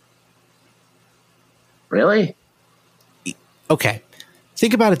 Really? Okay,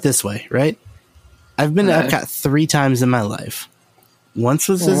 think about it this way, right? I've been to Okay. Epcot 3 times in my life. Once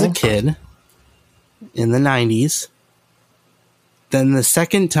was as a kid in the 90s. Then the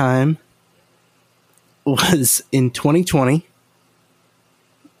second time was in 2020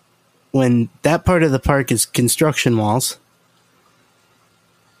 when that part of the park is construction walls.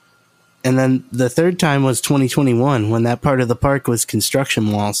 And then the third time was 2021 when that part of the park was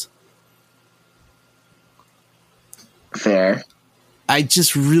construction walls. Fair. I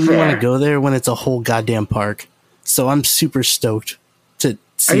just really Fair. want to go there when it's a whole goddamn park. So I'm super stoked to Are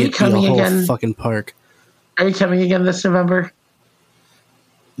see you it be a coming whole again? fucking park. Are you coming again this November?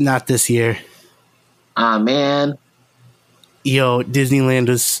 Not this year. Aw, man. Yo, Disneyland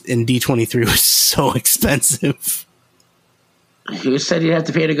was in D23 was so expensive. Who said you have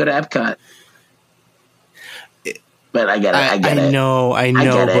to pay to go to Epcot? But I get it. I get I it. know, I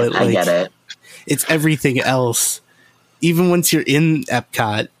get but it. I like get it. it's everything else. Even once you're in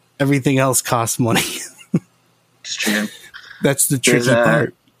Epcot, everything else costs money. It's true. That's the There's tricky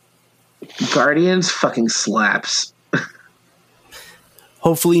part. Guardians fucking slaps.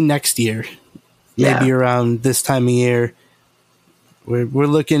 Hopefully next year, maybe Yeah. around this time of year, we're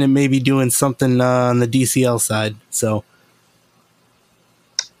looking at maybe doing something on the DCL side. So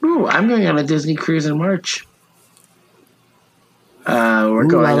Ooh, I'm going on a Disney cruise in March. We're Ooh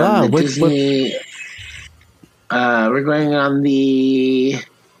going la la. on the What- Disney. We're going on the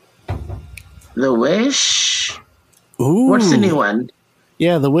Wish. ooh, What's the new one?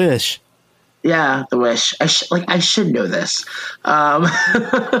 Yeah, the Wish. Yeah, the Wish. I should know this. Yeah,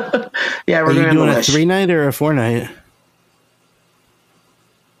 we're Are you going on doing the a Wish. 3-night or a 4-night?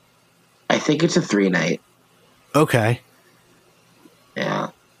 I think it's a 3-night. Okay. Yeah.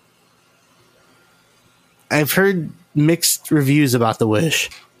 I've heard mixed reviews about the Wish.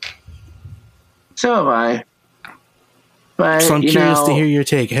 So have I. But So I'm you curious know, to hear your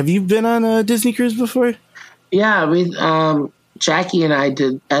take. Have you been on a Disney cruise before? Yeah, we Jackie and I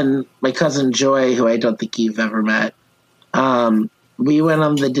did, and my cousin Joy, who I don't think you've ever met. We went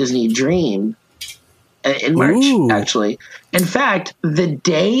on the Disney Dream in March, Ooh. actually. In fact, the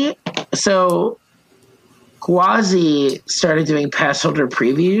day so Quasi started doing pass holder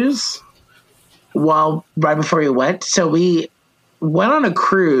previews right before we went. So we went on a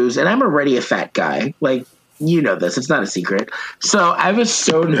cruise, and I'm already a fat guy. Like, you know this. It's not a secret. So I was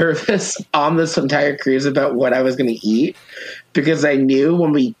so nervous on this entire cruise about what I was going to eat because I knew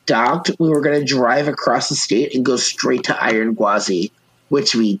when we docked, we were going to drive across the state and go straight to Iron Gwazi,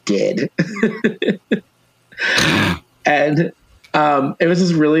 which we did. And it was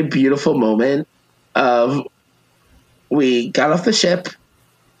this really beautiful moment of we got off the ship,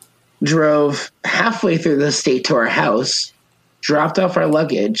 drove halfway through the state to our house, dropped off our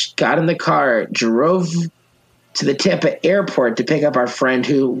luggage, got in the car, drove to the Tampa airport to pick up our friend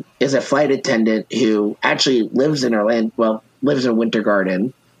who is a flight attendant who actually lives in lives in Winter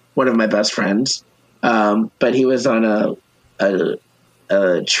Garden, one of my best friends. But he was on a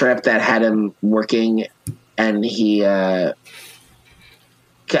trip that had him working, and he, as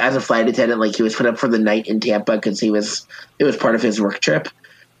a flight attendant, like he was put up for the night in Tampa because it was part of his work trip.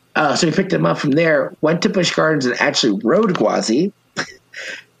 So we picked him up from there, went to Busch Gardens, and actually rode Gwazi.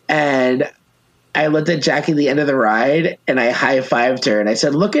 And I looked at Jackie at the end of the ride, and I high-fived her, and I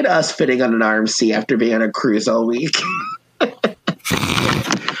said, "Look at us fitting on an RMC after being on a cruise all week."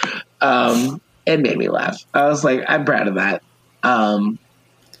 It made me laugh. I was like, I'm proud of that.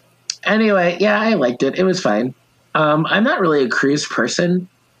 Anyway, yeah, I liked it. It was fine. I'm not really a cruise person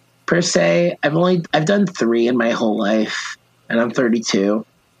per se. I've done 3 in my whole life, and I'm 32.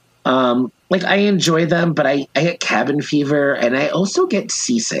 I enjoy them, but I get cabin fever, and I also get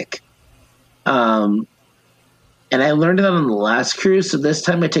seasick. And I learned that on the last cruise, so this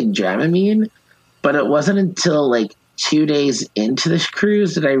time I took Dramamine, but it wasn't until 2 days into this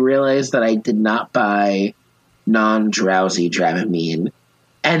cruise that I realized that I did not buy non-drowsy Dramamine,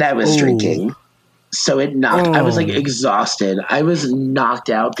 and I was drinking. So it knocked. I was like exhausted. I was knocked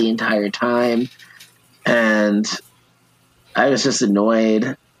out the entire time, and I was just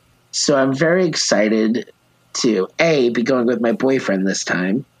annoyed. So I'm very excited to be going with my boyfriend this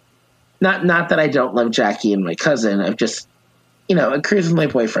time. Not that I don't love Jackie and my cousin. I've just, a cruise with my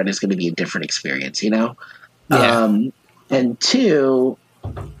boyfriend is going to be a different experience, Yeah. And 2,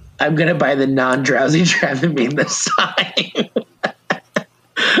 I'm going to buy the non-drowsy Dramamine this time.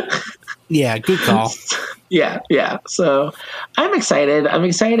 Yeah, good call. Yeah. So I'm excited. I'm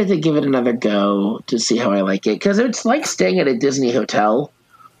excited to give it another go to see how I like it, because it's like staying at a Disney hotel.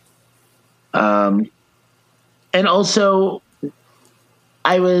 And also,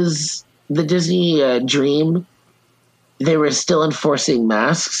 the Disney Dream, they were still enforcing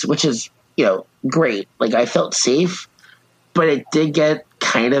masks, which is, great. Like, I felt safe, but it did get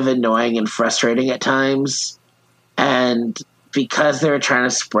kind of annoying and frustrating at times. And because they were trying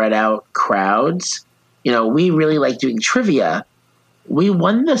to spread out crowds, we really like doing trivia. We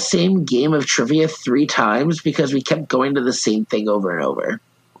won the same game of trivia 3 times because we kept going to the same thing over and over.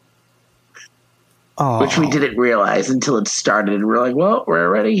 Which we didn't realize until it started. And we're like, well, we're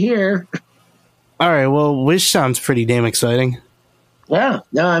already here. All right, well, Wish sounds pretty damn exciting. Yeah,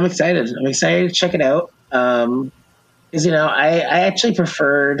 no, I'm excited. I'm excited to check it out. Because, I actually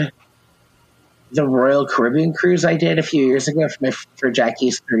preferred the Royal Caribbean cruise I did a few years ago for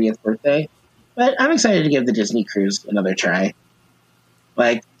Jackie's 30th birthday. But I'm excited to give the Disney cruise another try.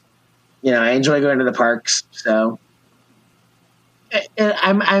 Like, I enjoy going to the parks, so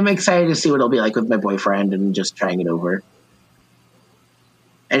I'm excited to see what it'll be like with my boyfriend and just trying it over.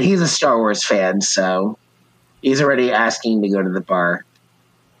 And he's a Star Wars fan, so he's already asking to go to the bar.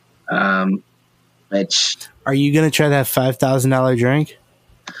 Which, are you gonna try that $5,000 drink?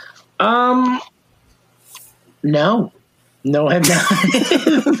 No, I'm not.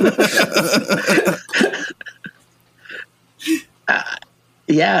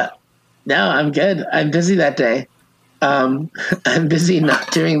 Yeah, no, I'm good. I'm busy that day. I'm busy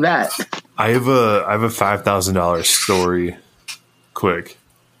not doing that. I have a $5,000 story. Quick,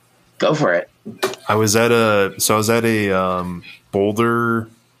 go for it. I was at a Boulder.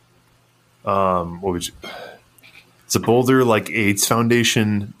 It's a Boulder AIDS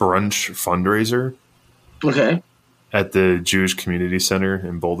Foundation brunch fundraiser. Okay. At the Jewish Community Center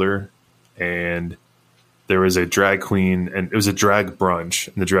in Boulder, and there was a drag queen, and it was a drag brunch,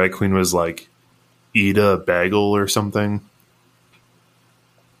 and the drag queen was like Ida Bagel or something.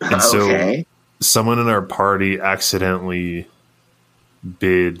 And so someone in our party accidentally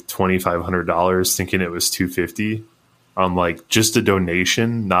bid $2,500 thinking it was $250 on just a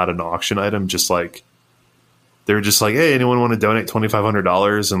donation, not an auction item. Just they were just like, hey, anyone want to donate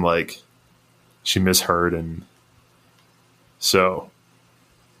 $2,500? And she misheard, and so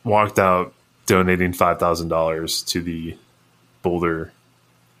walked out donating $5,000 to the Boulder.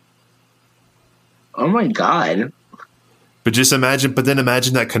 Oh my God. But imagine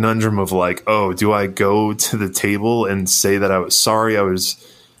that conundrum of do I go to the table and say that I was sorry, I was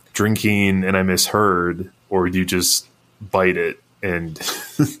drinking and I misheard, or do you just bite it? And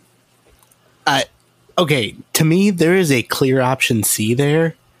okay, to me, there is a clear option C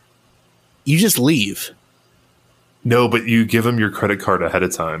there. You just leave. No, but you give them your credit card ahead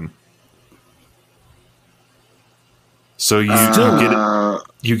of time. So you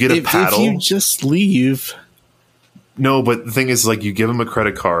get a paddle. If you just leave. No, but the thing is, you give them a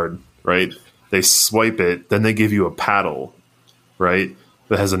credit card, right? They swipe it, then they give you a paddle, right?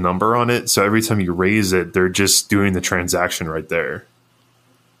 That has a number on it. So every time you raise it, they're just doing the transaction right there.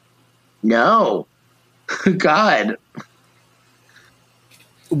 No. God.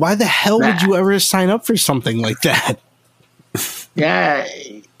 Why the hell would you ever sign up for something like that? Yeah,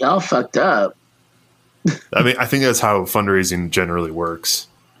 y'all fucked up. I mean, I think that's how fundraising generally works.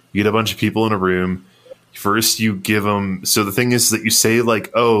 You get a bunch of people in a room. First, you give them. So the thing is that you say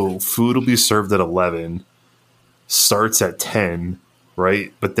food will be served at 11, starts at 10,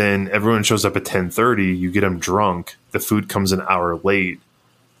 right? But then everyone shows up at 10:30. You get them drunk. The food comes an hour late.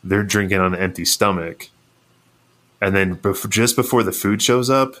 They're drinking on an empty stomach. And then just before the food shows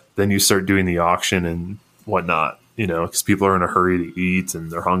up, then you start doing the auction and whatnot, because people are in a hurry to eat and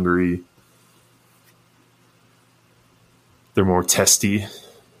they're hungry. They're more testy.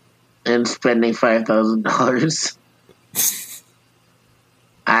 And spending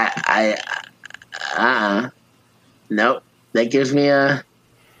 $5,000. Nope. That gives me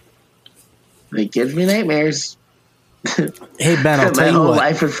nightmares. Hey Ben, I'll tell you what. My whole what.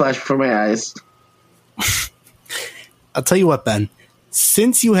 life would flash before my eyes. I'll tell you what, Ben.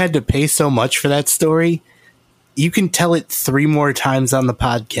 Since you had to pay so much for that story, you can tell it 3 more times on the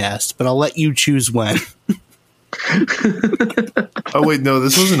podcast, but I'll let you choose when. Oh, wait, no,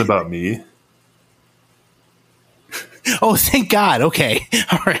 this wasn't about me. Oh, thank God. Okay.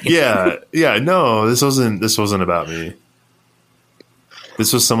 All right. Yeah, no, this wasn't about me.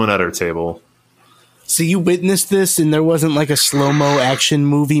 This was someone at our table. So you witnessed this and there wasn't like a slow-mo action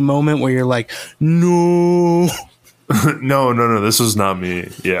movie moment where you're like, no. No, this was not me.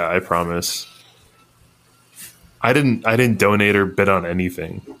 Yeah, I promise. I didn't donate or bid on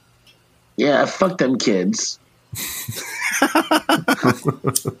anything. Yeah, fuck them kids.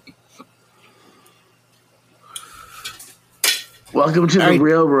 Welcome to the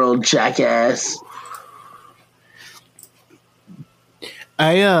real world, jackass.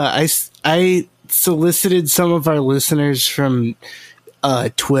 I solicited some of our listeners from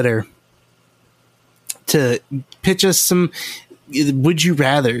Twitter to pitch us some would you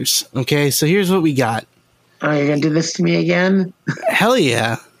rathers. Okay, so here's what we got. Oh, you're gonna do this to me again? Hell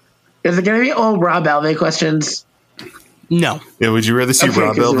yeah. Is it gonna be all Rob Alvey questions? No. Yeah, would you rather see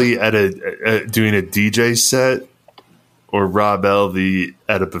Rob Elvey at doing a DJ set or Rob Elvey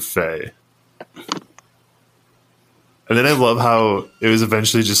at a buffet? And then I love how it was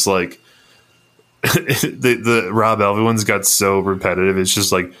eventually just like the Rob Elvey ones got so repetitive. It's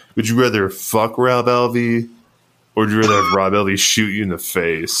just like, would you rather fuck Rob Elvey or would you rather have Rob Elvey shoot you in the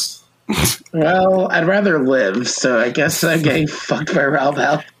face? Well, I'd rather live, so I guess I'm getting fucked by Rob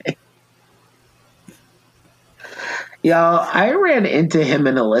Alvey. Y'all, I ran into him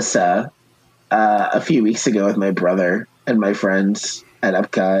and Alyssa a few weeks ago with my brother and my friends at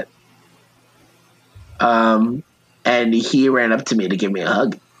Epcot. And he ran up to me to give me a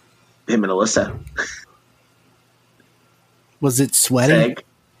hug. Him and Alyssa. Was it sweaty?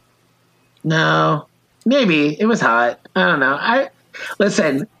 No. Maybe. It was hot. I don't know.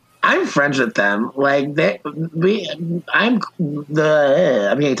 Listen, I'm friends with them. Like I'm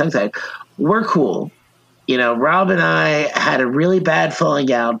getting tongue-tied. We're cool. You know, Rob and I had a really bad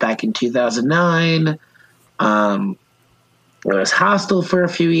falling out back in 2009. It was hostile for a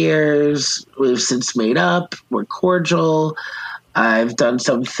few years. We've since made up. We're cordial. I've done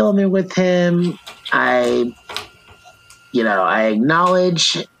some filming with him. I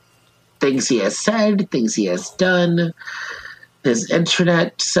acknowledge things he has said, things he has done, his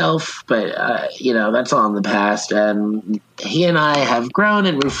internet self, but, that's all in the past. And he and I have grown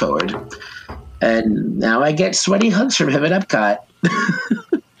and moved forward. And now I get sweaty hugs from him at Epcot.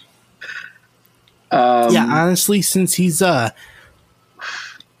 Yeah, honestly, since he's kind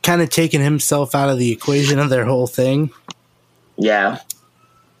of taken himself out of the equation of their whole thing. Yeah.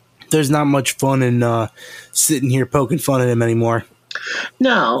 There's not much fun in sitting here poking fun at him anymore.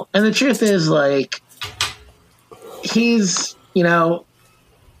 No, and the truth is, like, he's what,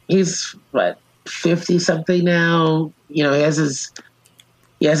 50-something now? You know, he has his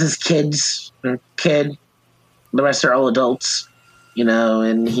kids, or kid. The rest are all adults,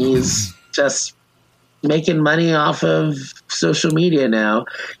 and he's just making money off of social media now.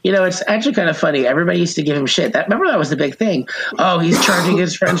 It's actually kind of funny. Everybody used to give him shit. Remember that was the big thing. Oh, he's charging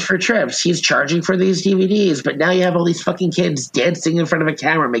his friends for trips. He's charging for these DVDs. But now you have all these fucking kids dancing in front of a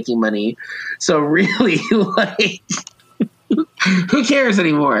camera making money. So really, like, who cares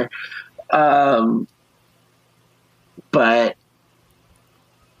anymore? But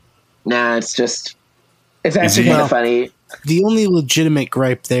nah, it's actually kind of funny. The only legitimate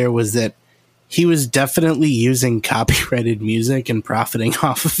gripe there was that he was definitely using copyrighted music and profiting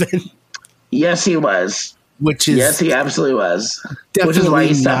off of it. Yes, he was. Yes, he absolutely was. Which is why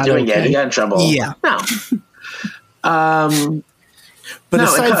he stopped doing it. He got in trouble. Yeah. No. But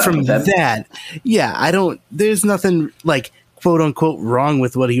aside from that, yeah, there's nothing like quote unquote wrong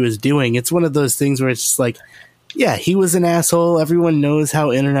with what he was doing. It's one of those things where it's just like, yeah, he was an asshole. Everyone knows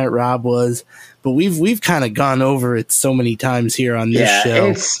how Internet Rob was. But we've kind of gone over it so many times here on this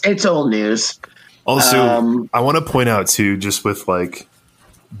show. It's old news. Also, I want to point out too, just with like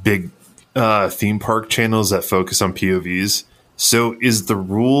big theme park channels that focus on POVs. So is the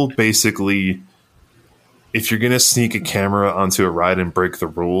rule basically, if you're going to sneak a camera onto a ride and break the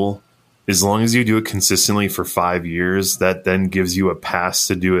rule, as long as you do it consistently for 5 years, that then gives you a pass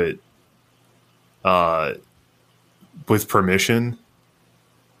to do it with permission?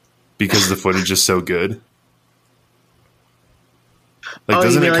 Because the footage is so good. Like,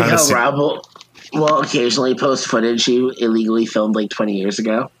 doesn't it kind of how Rob will occasionally post footage he illegally filmed like 20 years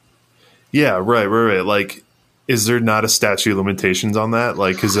ago? Yeah, right. Like, is there not a statute of limitations on that?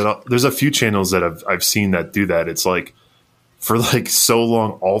 Like, because there's a few channels that I've seen that do that. It's like for like so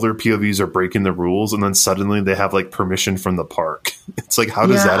long, all their POVs are breaking the rules, and then suddenly they have like permission from the park. It's like, how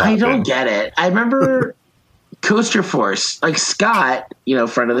does that happen? I don't get it. I remember Coaster Force, like Scott,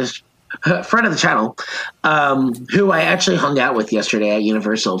 friend of the channel, who I actually hung out with yesterday at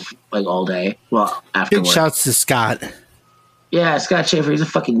Universal like all day. Well, after Big work. shouts to Scott. Yeah, Scott Schaefer, he's a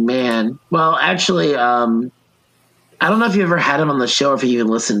fucking man. Well, actually, I don't know if you ever had him on the show or if he even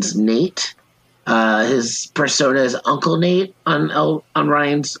listens. Nate, his persona is Uncle Nate on El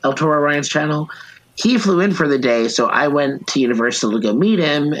Toro Ryan's channel. He flew in for the day, so I went to Universal to go meet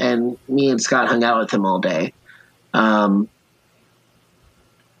him, and me and Scott hung out with him all day.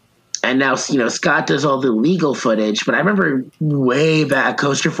 And now, Scott does all the legal footage, but I remember way back,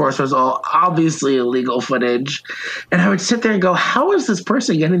 Coaster Force was all obviously illegal footage. And I would sit there and go, how is this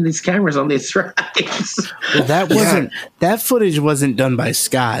person getting these cameras on these rides? Well, that footage wasn't done by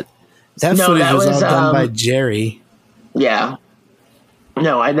Scott. That No, footage that was all was, done by Jerry. Yeah.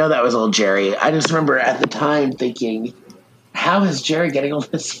 No, I know that was all Jerry. I just remember at the time thinking, how is Jerry getting all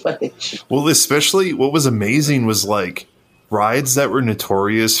this footage? Well, especially what was amazing was like rides that were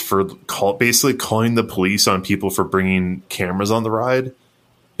notorious for basically calling the police on people for bringing cameras on the ride.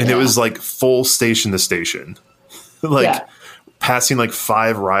 And it was like full station to station, like passing like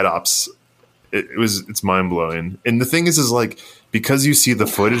 5 ride ops. It's mind blowing. And the thing is like, because you see the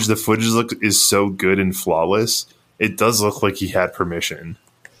footage is so good and flawless. It does look like he had permission.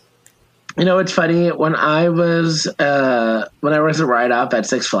 It's funny. When I was a ride op at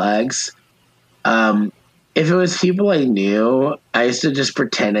Six Flags, if it was people I knew, I used to just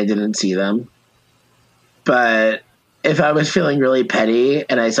pretend I didn't see them. But if I was feeling really petty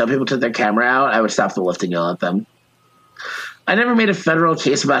and I saw people took their camera out, I would stop the lift and yell at them. I never made a federal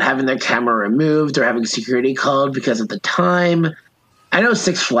case about having their camera removed or having security called because at the time, I know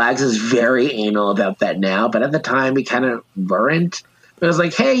Six Flags is very anal about that now, but at the time we kind of weren't. It was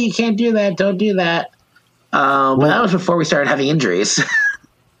like, hey, you can't do that. Don't do that. But that was before we started having injuries.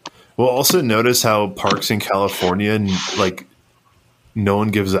 Well, also notice how parks in California, like, no one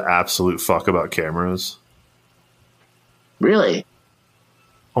gives an absolute fuck about cameras. Really?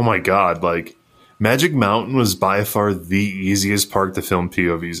 Oh my God. Like, Magic Mountain was by far the easiest park to film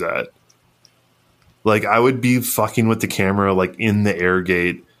POVs at. Like, I would be fucking with the camera, like, in the air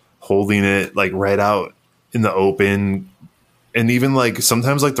gate, holding it, like, right out in the open. And even, like,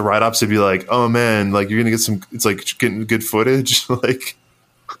 sometimes, like, the ride ops would be like, oh, man, like, you're going to get it's like getting good footage. Like,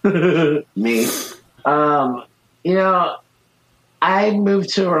 me. I moved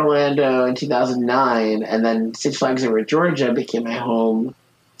to Orlando in 2009, and then Six Flags Over Georgia became my home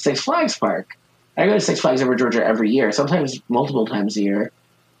Six Flags park. I go to Six Flags Over Georgia every year, sometimes multiple times a year.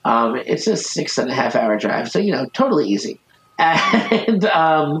 It's a 6.5 hour drive, so, totally easy. And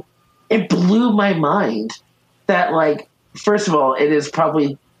it blew my mind that, like, first of all, it is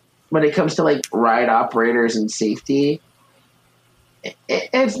probably, when it comes to, like, ride operators and safety,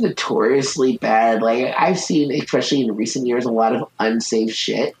 it's notoriously bad. Like, I've seen, especially in recent years, a lot of unsafe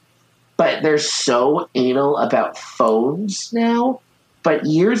shit. But they're so anal about phones now. But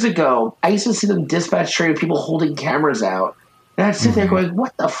years ago, I used to see them dispatch train people holding cameras out. And I'd sit there going,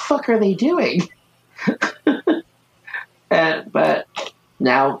 what the fuck are they doing? But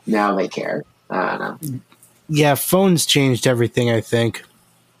now they care. I don't know. Yeah, phones changed everything, I think.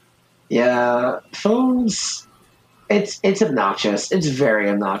 Yeah, phones... It's obnoxious. It's very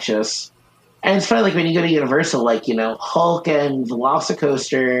obnoxious. And it's funny, like, when you go to Universal, like, Hulk and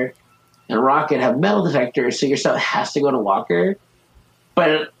Velocicoaster and Rocket have metal detectors, so your stuff has to go to Walker.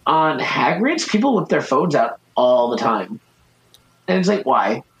 But on Hagrid's, people whip their phones out all the time. And it's like,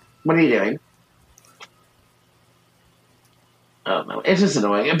 why? What are you doing? I don't know. It's just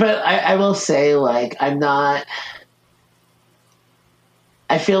annoying. But I will say, like, I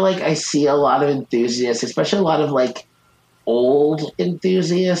feel like I see a lot of enthusiasts, especially a lot of, like, old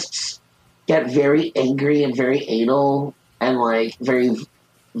enthusiasts, get very angry and very anal and, like, very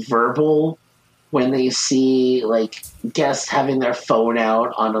verbal when they see, like, guests having their phone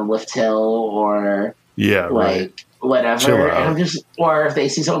out on a lift hill or, like, whatever. And or if they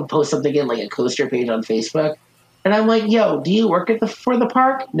see someone post something in, like, a coaster page on Facebook, and I'm like, yo, do you work for the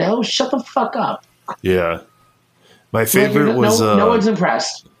park? No? Shut the fuck up. Yeah. My favorite was... no one's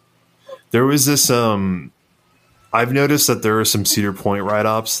impressed. There was this... I've noticed that there are some Cedar Point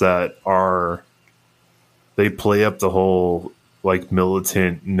ride-ops that are... They play up the whole, like,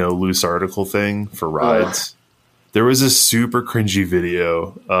 militant no-loose article thing for rides. There was a super cringy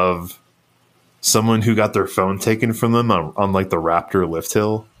video of someone who got their phone taken from them on like, the Raptor lift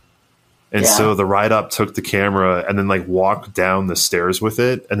hill. And so the ride-op took the camera and then, like, walked down the stairs with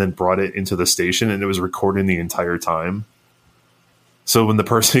it and then brought it into the station, and it was recording the entire time. So when the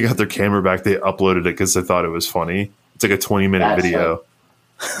person got their camera back, they uploaded it because they thought it was funny. It's like a 20-minute That's video.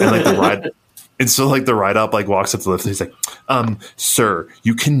 And like the ride, and so like the ride up like walks up to the lift and he's like, sir,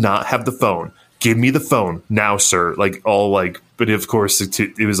 you cannot have the phone. Give me the phone now, sir. Like all like, but of course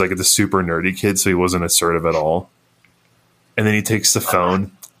it was like the super nerdy kid, so he wasn't assertive at all. And then he takes the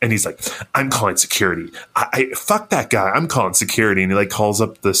phone and he's like, I'm calling security. I fuck that guy. I'm calling security. And he like calls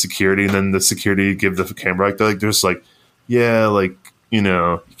up the security, and then the security give the camera back. They're just like, yeah, like, you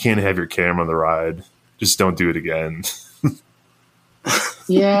know, you can't have your camera on the ride. Just don't do it again.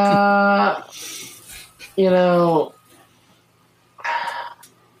 Yeah. You know, I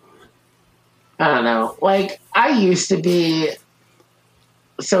don't know. Like, I used to be,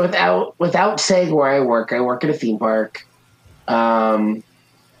 so without saying where I work at a theme park. And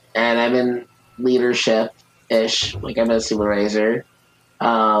I'm in leadership-ish, like I'm a supervisor.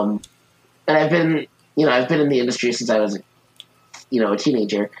 And I've been in the industry since I was, a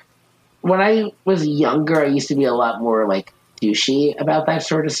teenager. When I was younger, I used to be a lot more like douchey about that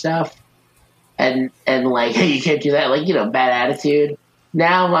sort of stuff. And like, hey, you can't do that. Like, bad attitude.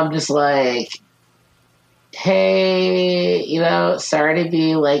 Now I'm just like, hey, sorry to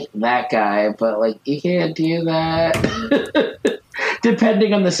be like that guy, but like, you can't do that.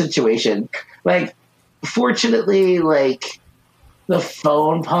 Depending on the situation. Like, fortunately, like, the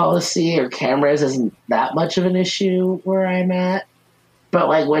phone policy or cameras isn't that much of an issue where I'm at. But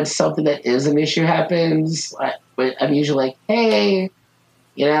like, when something that is an issue happens, I'm usually like, hey,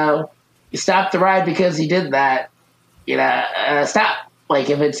 you stopped the ride because you did that. Stop. Like,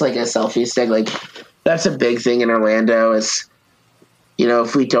 if it's like a selfie stick, like, that's a big thing in Orlando is,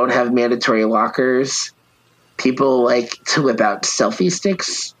 if we don't have mandatory lockers, people like to whip out selfie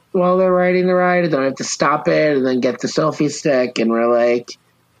sticks while they're riding the ride and don't have to stop it and then get the selfie stick. And we're like,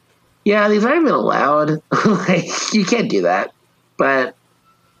 yeah, these aren't even allowed. Like, you can't do that. But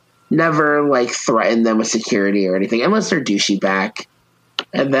never like threaten them with security or anything unless they're douchey back.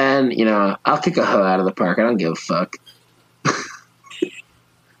 And then, I'll kick a hoe out of the park. I don't give a fuck.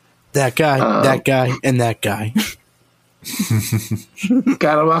 That guy, and that guy.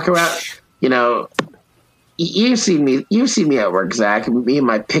 Gotta walk around, You've seen me at work, Zach. Me and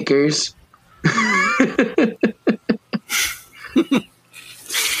my pickers.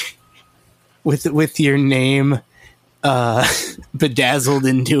 with your name bedazzled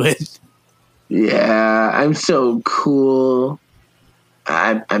into it. Yeah, I'm so cool.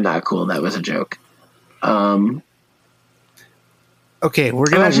 I'm not cool. That was a joke. Okay, we're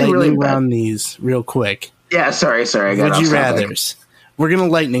gonna lightning round these real quick. Yeah, sorry. I got Would you rather's? We're gonna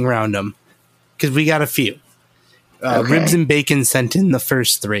lightning round them because we got a few. Okay. Ribs and Bacon sent in the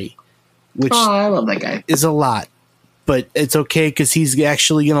first 3, which I love that guy. is a lot, but it's okay because he's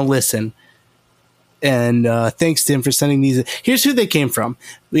actually going to listen. And thanks to him for sending these. Here's who they came from.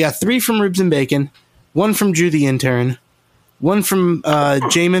 We got 3 from Ribs and Bacon, 1 from Drew the Intern, 1 from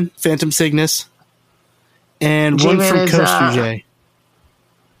Jamin, Phantom Cygnus, and Jamin 1 from is, Coaster J.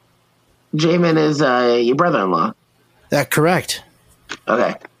 Jamin is your brother-in-law. That correct.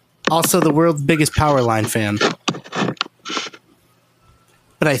 Okay. Also the world's biggest Powerline fan.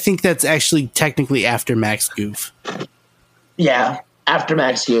 But I think that's actually technically after Max Goof. Yeah, after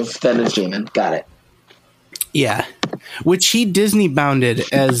Max Goof, then it's Jamin. Got it. Yeah, which he Disney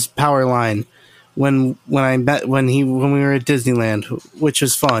bounded as Powerline when we were at Disneyland, which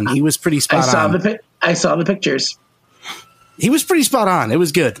was fun. He was pretty spot on. I saw the pictures. He was pretty spot on. It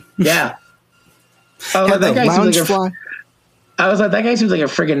was good. Yeah. Had that the guy lounge seems like fly. I was like, that guy seems like a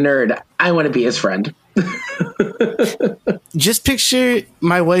friggin' nerd. I want to be his friend. Just picture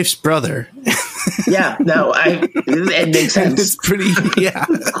my wife's brother. Yeah, no, it makes sense. It's pretty, yeah.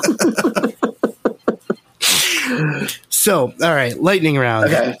 So, all right, lightning round.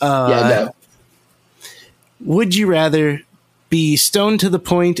 Okay. No. Would you rather be stoned to the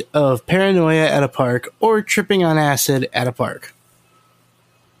point of paranoia at a park or tripping on acid at a park?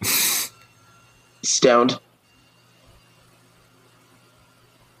 Stoned.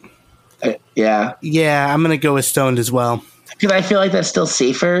 Yeah. Yeah, I'm going to go with stoned as well. Because I feel like that's still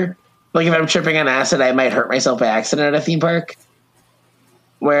safer. Like, if I'm tripping on acid, I might hurt myself by accident at a theme park.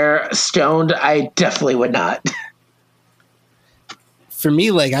 Where stoned, I definitely would not. For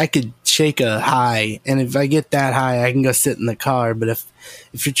me, like, I could shake a high, and if I get that high, I can go sit in the car. But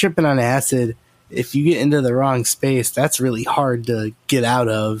if you're tripping on acid, if you get into the wrong space, that's really hard to get out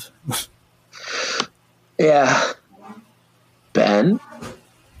of. Yeah. Ben?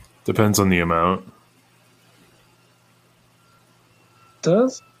 Depends on the amount.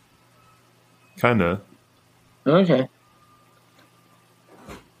 Does? Kinda. Okay.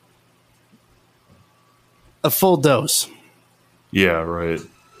 A full dose. Yeah, right.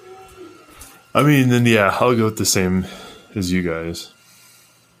 I mean, then yeah, I'll go with the same as you guys.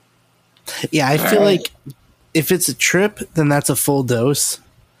 Yeah, I feel like if it's a trip, then that's a full dose,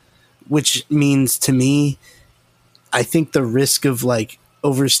 which means to me, I think the risk of like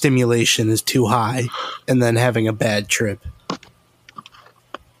overstimulation is too high and then having a bad trip.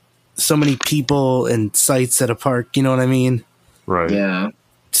 So many people and sights at a park, you know what I mean? Right. Yeah.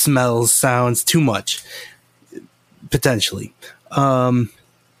 Smells, sounds, too much, potentially.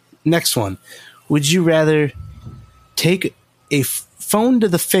 Next one. Would you rather take a phone to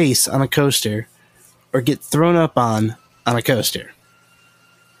the face on a coaster or get thrown up on a coaster?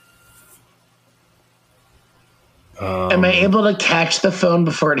 Am I able to catch the phone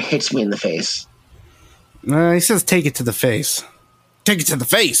before it hits me in the face? He says take it to the face. Take it to the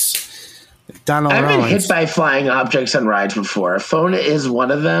face. Donald I've been Rollins. hit by flying objects on rides before. A phone is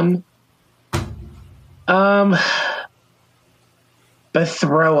one of them. But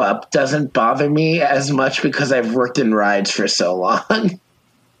throw up doesn't bother me as much because I've worked in rides for so long.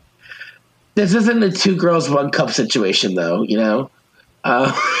 This isn't a 2 girls, 1 cup situation, though, you know?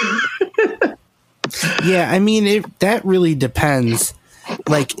 Yeah, I mean, that really depends.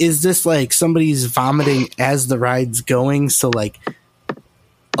 Like, is this like somebody's vomiting as the ride's going, so like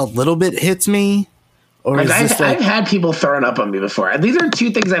a little bit hits me? Or Like, is this like... I've had people throwing up on me before. These are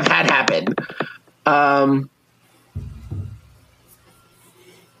 2 things I've had happen.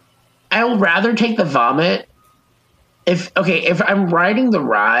 I would rather take the vomit. If I'm riding the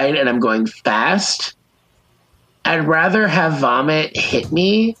ride and I'm going fast, I'd rather have vomit hit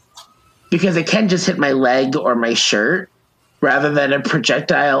me because it can just hit my leg or my shirt rather than a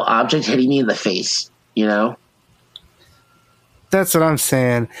projectile object hitting me in the face, you know? That's what I'm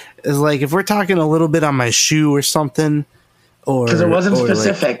saying. Is like, if we're talking a little bit on my shoe or something, or... Because it wasn't or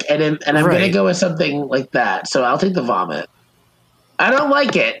specific, like, and I'm right. going to go with something like that, so I'll take the vomit. I don't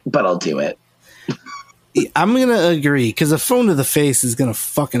like it, but I'll do it. I'm going to agree, because a phone to the face is going to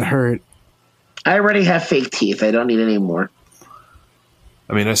fucking hurt. I already have fake teeth. I don't need any more.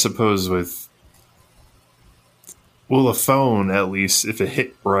 I mean, I suppose with... Well, a phone, at least, if it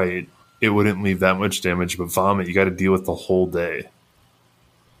hit right, it wouldn't leave that much damage, but vomit, you got to deal with the whole day.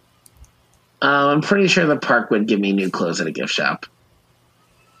 I'm pretty sure the park would give me new clothes at a gift shop.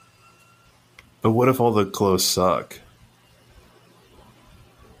 But what if all the clothes suck?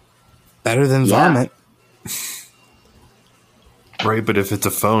 Better than Yeah. vomit. Right, but if it's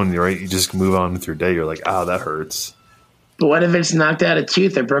a phone, right, you just move on with your day. You're like, that hurts. But what if it's knocked out a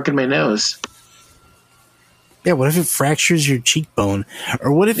tooth or broken my nose? Yeah, what if it fractures your cheekbone?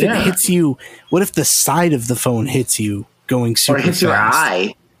 Or what if it Yeah. hits you? What if the side of the phone hits you going super Or hits fast? your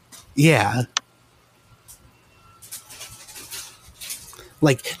eye? Yeah.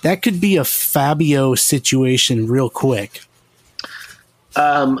 Like, that could be a Fabio situation real quick.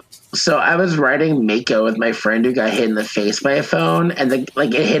 So I was riding Mako with my friend who got hit in the face by a phone, and it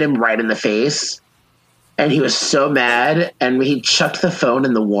hit him right in the face, and he was so mad, and he chucked the phone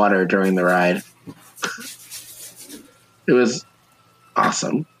in the water during the ride. It was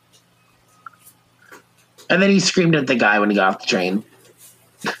awesome. And then he screamed at the guy when he got off the train.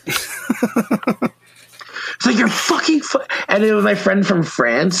 It's like, you're fucking... And it was my friend from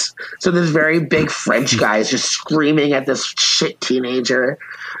France, so this very big French guy is just screaming at this shit teenager.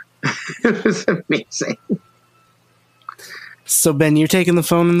 It was amazing. So, Ben, you're taking the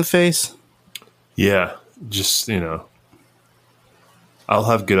phone in the face? Yeah, just, I'll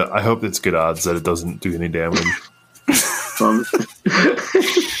have good... I hope it's good odds that it doesn't do any damage.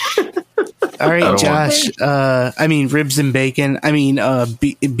 All right, don't Josh. Ribs and bacon.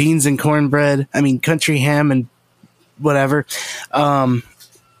 Beans and cornbread. Country ham and whatever.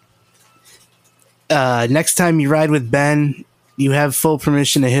 Next time you ride with Ben, you have full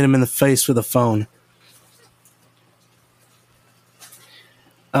permission to hit him in the face with a phone.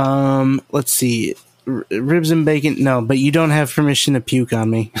 Let's see. Ribs and bacon. No, but you don't have permission to puke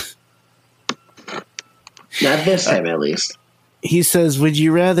on me. Not this time, at least. He says, would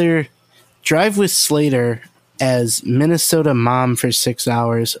you rather drive with Slater as Minnesota Mom for 6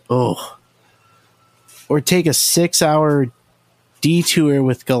 hours? Oh. Or take a 6-hour detour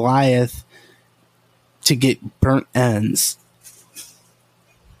with Goliath to get burnt ends?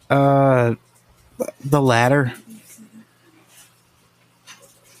 The latter.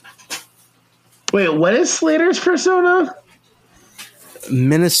 Wait, what is Slater's persona?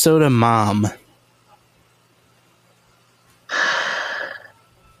 Minnesota Mom.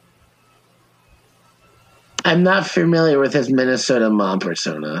 I'm not familiar with his Minnesota Mom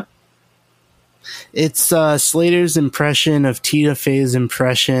persona. It's Slater's impression of Tina Fey's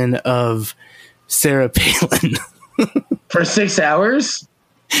impression of Sarah Palin. For 6 hours?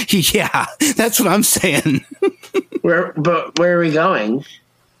 Yeah, that's what I'm saying. Where are we going?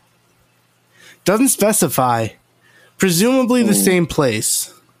 Doesn't specify. Presumably the same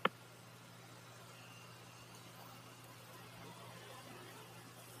place.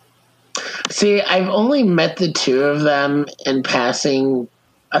 See, I've only met the two of them in passing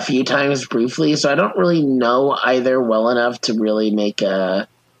a few times briefly, so I don't really know either well enough to really make a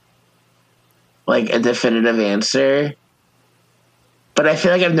definitive answer. But I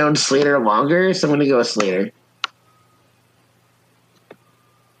feel like I've known Slater longer, so I'm going to go with Slater.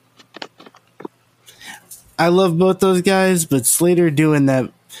 I love both those guys, but Slater doing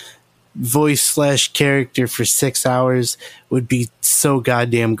that voice / character for 6 hours would be so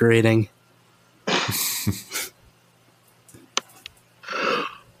goddamn grating.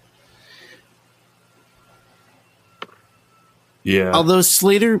 Yeah. Although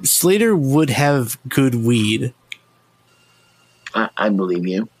Slater would have good weed. I believe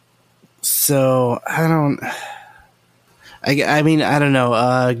you. So I don't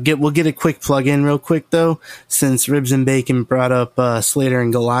know. We'll get a quick plug in real quick though, since Ribs and Bacon brought up Slater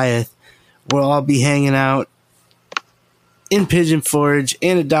and Goliath. We'll all be hanging out in Pigeon Forge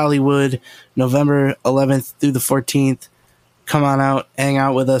and at Dollywood, November 11th through the 14th. Come on out, hang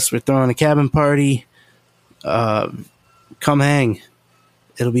out with us. We're throwing a cabin party. Come hang.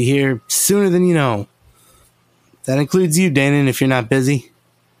 It'll be here sooner than you know. That includes you, Danon, if you're not busy.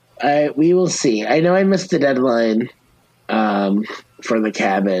 We will see. I know I missed the deadline for the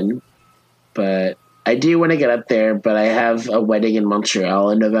cabin, but I do want to get up there, but I have a wedding in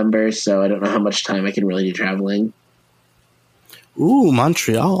Montreal in November, so I don't know how much time I can really do traveling. Ooh,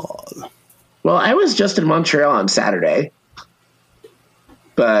 Montreal. Well, I was just in Montreal on Saturday,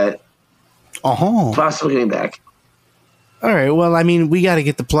 but possibly getting back. All right, well, I mean, we got to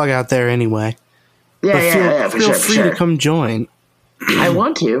get the plug out there anyway. Yeah, feel free to come join. I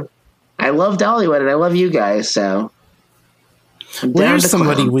want to. I love Dollywood, and I love you guys, so... Well, here's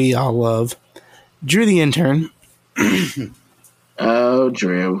somebody we all love. Drew the intern. Oh,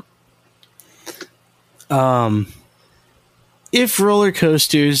 Drew. If roller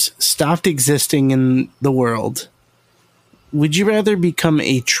coasters stopped existing in the world, would you rather become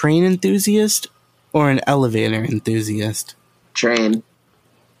a train enthusiast or an elevator enthusiast? Train.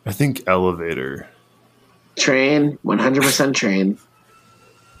 I think elevator. Train. 100% train.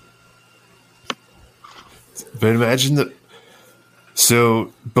 But imagine that.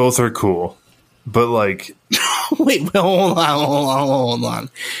 So both are cool, but like, wait, hold on.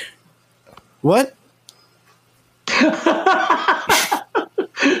 What?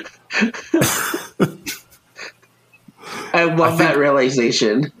 I love that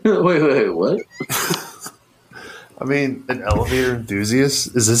realization. Wait, what? I mean, an elevator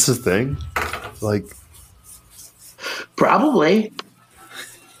enthusiast? Is this a thing? Like, probably.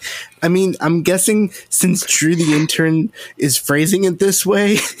 I mean, I'm guessing since Drew the intern is phrasing it this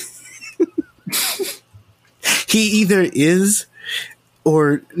way, he either is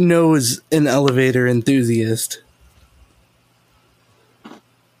or knows an elevator enthusiast.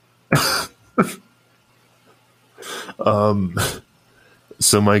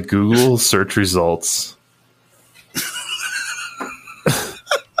 So my Google search results.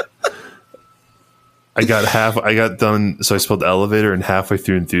 I got done. So I spelled elevator and halfway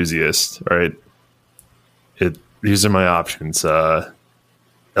through enthusiast. All right. These are my options.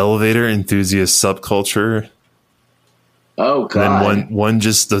 Elevator enthusiast subculture. Oh God. And then one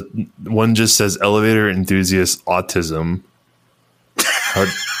just says elevator enthusiast autism.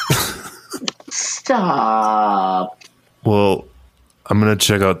 Stop. Well, I'm gonna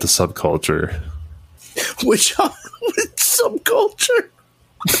check out the subculture. Which subculture?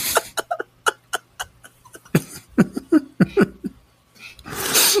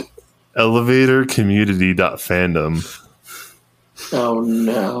 Elevator community.fandom. Oh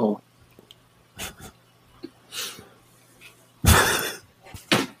no.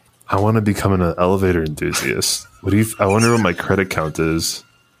 I want to become an elevator enthusiast. I wonder what my credit count is.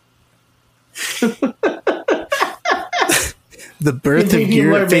 The birth of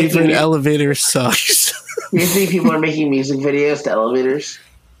your favorite elevator sucks. You think people are making music videos to elevators?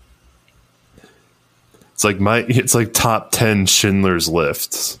 It's like top 10 Schindler's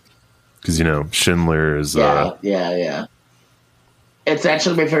Lists. Because, Schindler is... Yeah. It's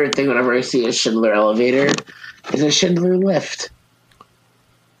actually my favorite thing whenever I see a Schindler elevator is a Schindler lift.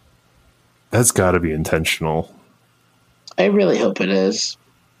 That's got to be intentional. I really hope it is.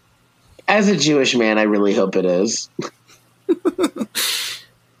 As a Jewish man, I really hope it is.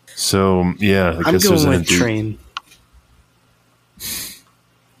 So, yeah. I'm going with train.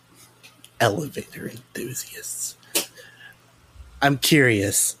 Elevator enthusiasts. I'm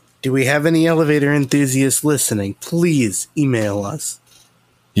curious. Do we have any elevator enthusiasts listening? Please email us.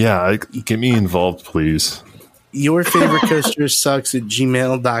 Yeah, get me involved, please. Your favorite coaster sucks at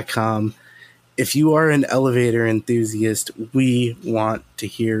gmail.com. If you are an elevator enthusiast, we want to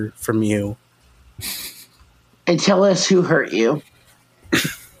hear from you. And tell us who hurt you.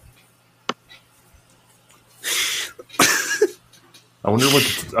 I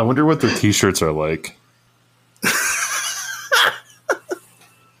wonder what their t-shirts are like.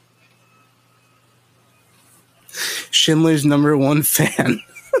 Schindler's #1 fan.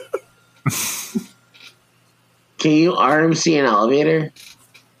 Can you RMC an elevator?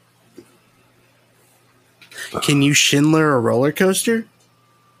 Can you Schindler a roller coaster?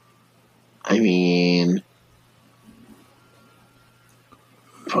 I mean,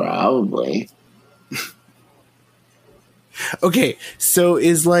 probably. Okay, so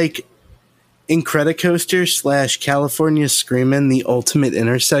is like Incredicoaster / California Screamin' the ultimate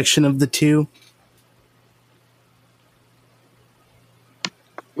intersection of the two?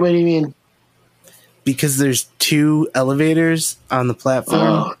 What do you mean? Because there's two elevators on the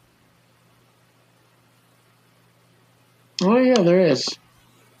platform. Oh yeah, there is.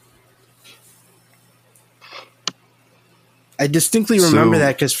 I distinctly remember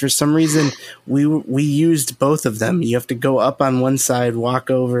that because for some reason we used both of them. You have to go up on one side, walk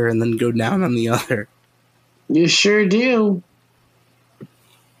over, and then go down on the other. You sure do.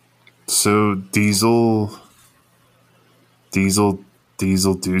 So Diesel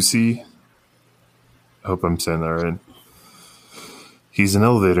Ducey. I hope I'm saying that right. He's an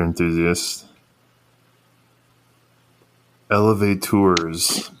elevator enthusiast.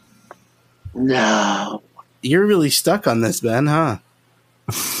 Elevators. No. You're really stuck on this, Ben, huh?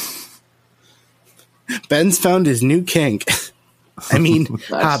 Ben's found his new kink. I mean,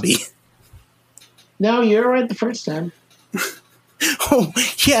 hobby. No, you're right the first time. Oh,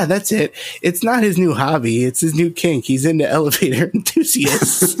 yeah, that's it. It's not his new hobby. It's his new kink. He's into elevator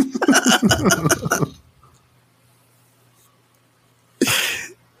enthusiasts.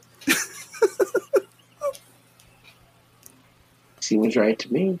 Seems right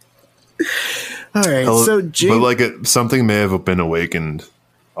to me. All right, so Jim, but something may have been awakened.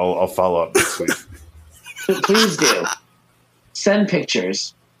 I'll follow up next week. Please do. Send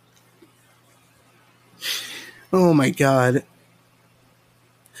pictures. oh my God.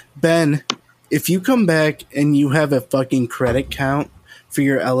 Ben, if you come back and you have a fucking credit count for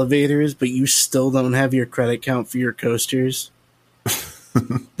your elevators, but you still don't have your credit count for your coasters,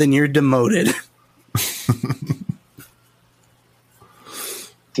 then you're demoted.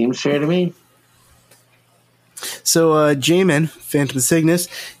 Seems fair to me. So, Jamin, Phantom Cygnus,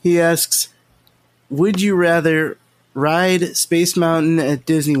 he asks, would you rather ride Space Mountain at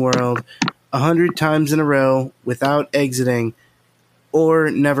Disney World 100 times in a row without exiting,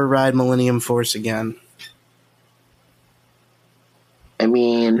 or never ride Millennium Force again? I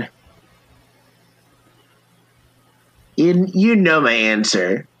mean, you know my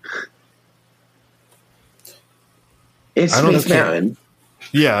answer. It's Space Mountain.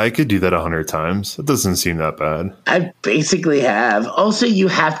 Yeah, I could do that 100 times. It doesn't seem that bad. I basically have. Also, you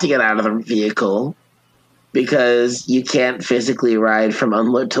have to get out of the vehicle because you can't physically ride from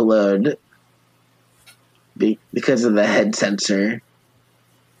unload to load because of the head sensor.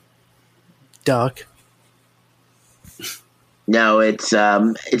 Duck. No, it's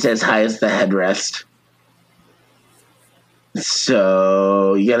as high as the headrest.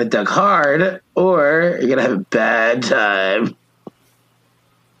 So you gotta duck hard, or you're gonna have a bad time.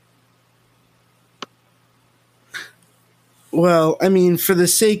 Well, I mean, for the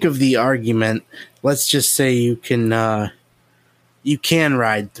sake of the argument, let's just say you can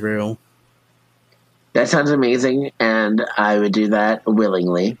ride through. That sounds amazing, and I would do that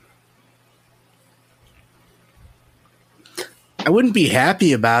willingly. I wouldn't be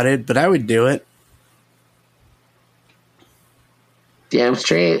happy about it, but I would do it. Damn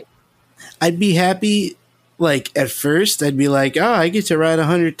straight. I'd be happy, like, at first, I'd be like, oh, I get to ride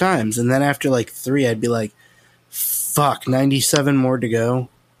 100 times. And then after, like, 3, I'd be like, fuck, 97 more to go.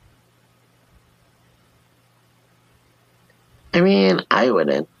 I mean, I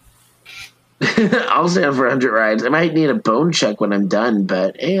wouldn't. I'll stay on for 100 rides. I might need a bone check when I'm done,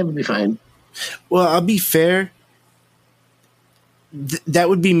 but hey, it'll be fine. Well, I'll be fair. That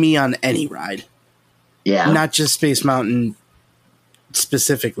would be me on any ride. Yeah. Not just Space Mountain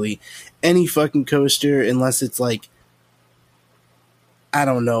specifically. Any fucking coaster, unless it's like, I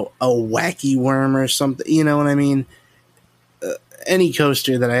don't know, a wacky worm or something. You know what I mean? Any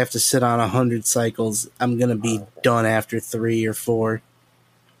coaster that I have to sit on 100 cycles, I'm going to be done after 3 or 4.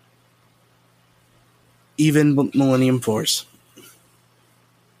 Even Millennium Force.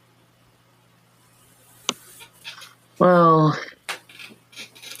 Well,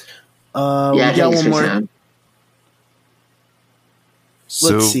 We got thanks one for more. sound.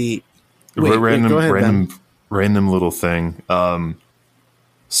 Let's see. Wait, random, go ahead, Ben. random little thing.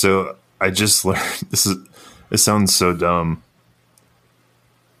 So I just learned it sounds so dumb.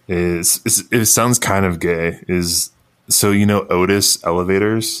 It sounds kind of gay. So Otis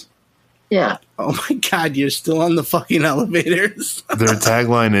elevators? Yeah. Oh my god, you're still on the fucking elevators. Their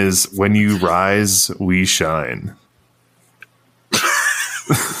tagline is "When you rise, we shine."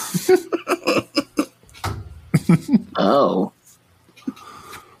 Oh.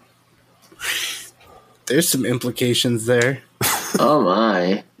 There's some implications there. Oh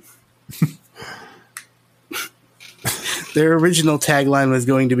my. Their original tagline was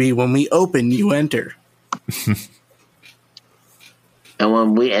going to be, "When we open, you enter." And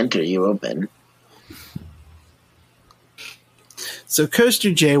when we enter, you open. So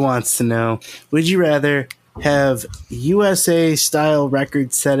Coaster J wants to know, would you rather have USA-style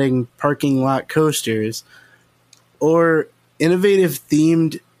record-setting parking lot coasters or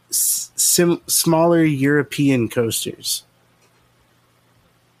innovative-themed smaller European coasters?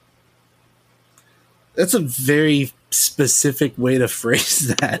 That's a very specific way to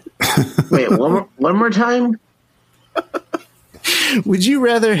phrase that. Wait, one more time? Would you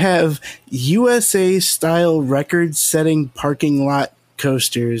rather have USA-style record-setting parking lot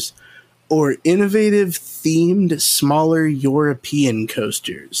coasters or innovative-themed smaller European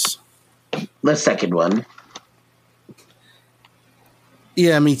coasters? The second one.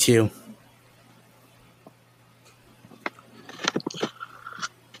 Yeah, me too.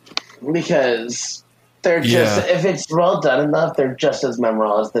 Because they're just, if it's well done enough, they're just as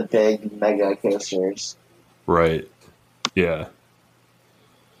memorable as the big mega coasters. Right. Yeah.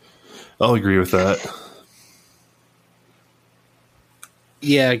 I'll agree with that.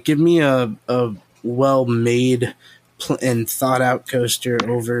 Yeah, give me a well-made and thought-out coaster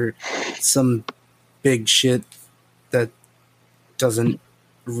over some big shit that doesn't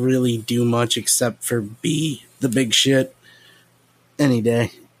really do much except for be the big shit any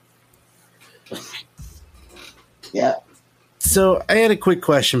day. Yeah. So I had a quick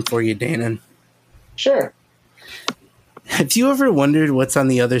question for you, Danon. Sure. Have you ever wondered what's on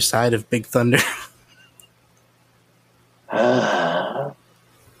the other side of Big Thunder? I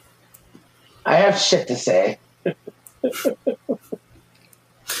have shit to say.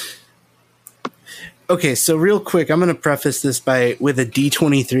 Okay, so real quick, I'm going to preface this with a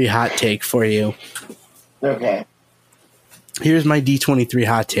D23 hot take for you. Okay. Here's my D23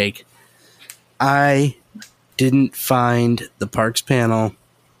 hot take. I didn't find the Parks panel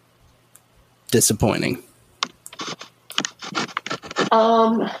disappointing.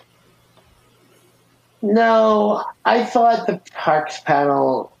 No, I thought the Parks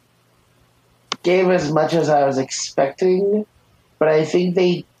panel gave as much as I was expecting, but I think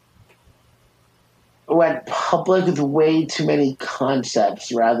they went public with way too many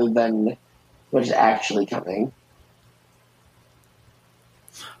concepts rather than what's actually coming.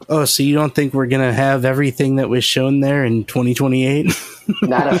 Oh, so you don't think we're going to have everything that was shown there in 2028?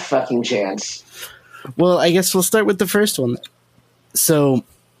 Not a fucking chance. Well, I guess we'll start with the first one. So,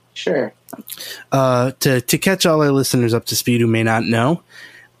 Sure. To catch all our listeners up to speed who may not know,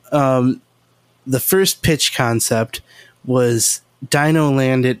 the first pitch concept was Dino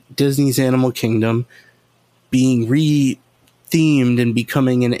Land at Disney's Animal Kingdom being re-themed and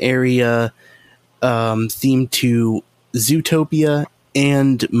becoming an area themed to Zootopia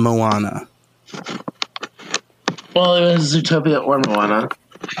and Moana. Well, it was Zootopia or Moana.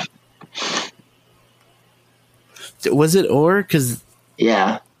 Was it or? Because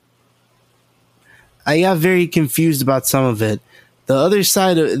Yeah. I got very confused about some of it. The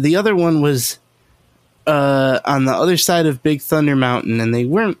other one was on the other side of Big Thunder Mountain, and they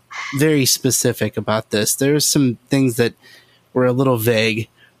weren't very specific about this. There were some things that were a little vague.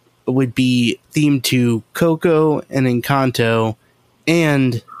 It would be themed to Coco and Encanto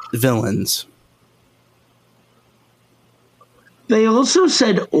and villains. They also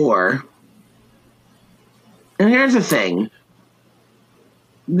said or. And here's the thing.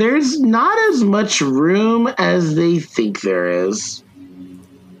 There's not as much room as they think there is.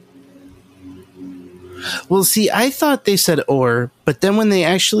 Well, see, I thought they said or, but then when they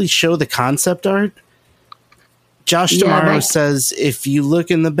actually show the concept art, Josh D'Amaro says if you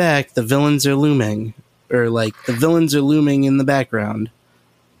look in the back, the villains are looming. Or, like, the villains are looming in the background.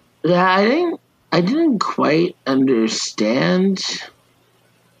 Yeah, I didn't quite understand.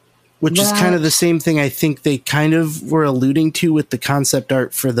 Which is kind of the same thing I think they kind of were alluding to with the concept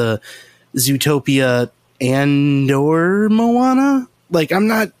art for the Zootopia and or Moana. Like,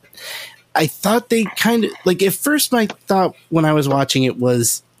 I thought they kind of like at first my thought when I was watching it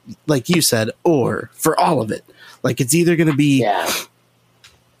was like you said, or for all of it. Like it's either going to be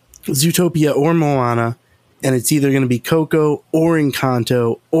Zootopia or Moana, and it's either going to be Coco or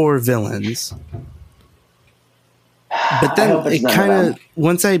Encanto or Villains. But then it kind of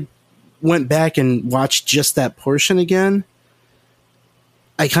once I went back and watched just that portion again,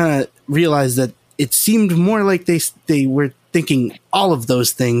 I kind of realized that it seemed more like they were thinking all of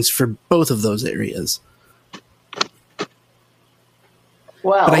those things for both of those areas.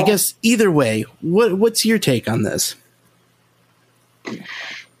 Well, but I guess either way, what's your take on this?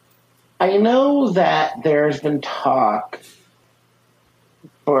 I know that there's been talk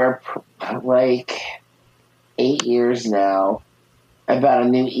for like 8 years now about a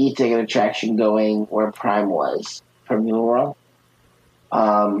new e-ticket attraction going where Prime was from New World.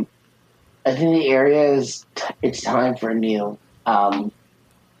 I think the area it's time for a new,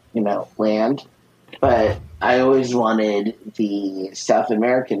 land. But I always wanted the South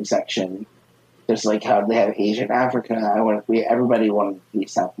American section, just like how they have Asia and Africa. Everybody wanted to be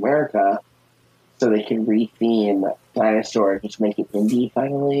South America, so they can retheme Dinosaur, just make it indie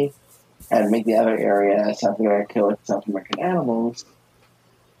finally, and make the other area South America with South American animals.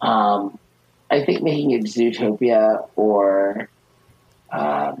 I think making it Zootopia or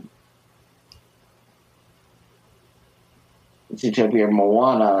Zootopia or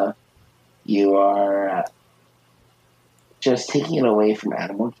Moana, you are just taking it away from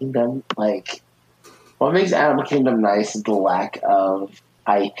Animal Kingdom. Like, what makes Animal Kingdom nice is the lack of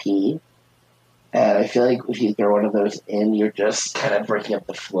IP. And I feel like if you throw one of those in, you're just kind of breaking up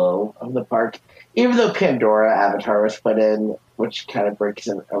the flow of the park. Even though Pandora Avatar was put in, which kind of breaks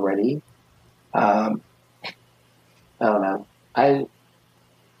it already. I don't know. I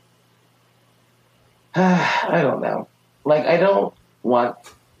don't know. Like, I don't want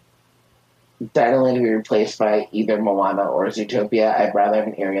Dinoland to be replaced by either Moana or Zootopia. I'd rather have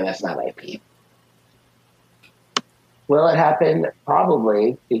an area that's not IP. Will it happen?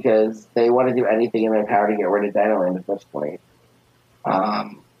 Probably, because they want to do anything in their power to get rid of Dinoland at this point.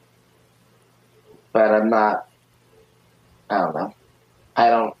 But I'm not... I don't know. I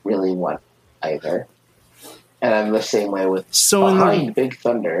don't really want either. And I'm the same way with Behind Big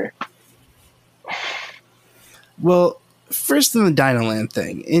Thunder. Well, first in the Dinoland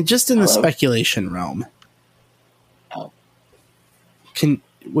thing, and just in the speculation realm. Oh. Can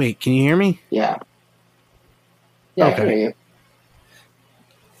you hear me? Yeah. Yeah, okay. I can hear you.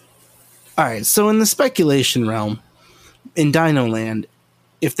 All right, so in the speculation realm, in Dinoland,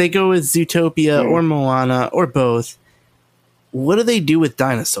 if they go with Zootopia or Moana or both, what do they do with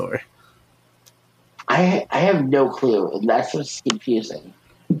Dinosaur? I have no clue, and that's what's confusing.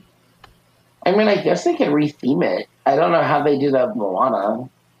 I mean, I guess they can retheme it. I don't know how they do that with Moana,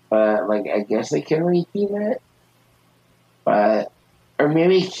 but, like, I guess they can retheme it. But, or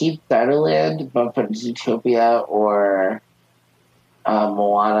maybe keep Dinoland, but put Zootopia or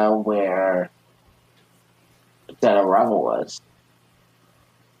Moana where Dino Rebel was.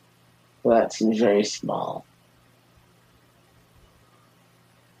 Well, that seems very small.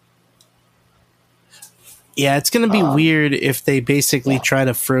 Yeah, it's going to be weird if they basically try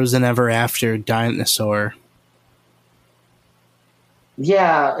to Frozen Ever After Dinosaur.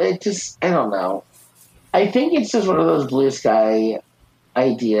 Yeah, I don't know. I think it's just one of those blue sky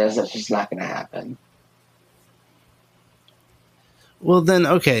ideas that's just not going to happen. Well, then,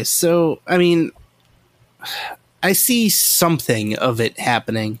 okay, so, I mean, I see something of it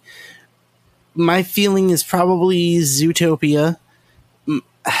happening. My feeling is probably Zootopia,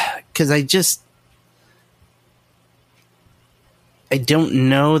 because I don't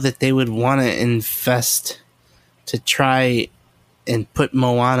know that they would want to invest to try and put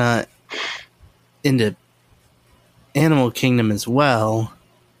Moana into Animal Kingdom as well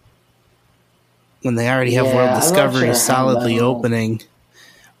when they already have World Discovery solidly opening.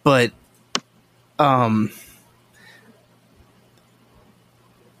 But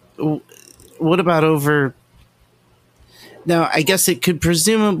what about over... Now, I guess it could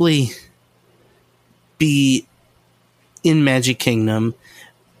presumably be in Magic Kingdom,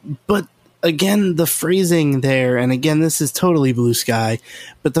 but again, the phrasing there, and again, this is totally blue sky,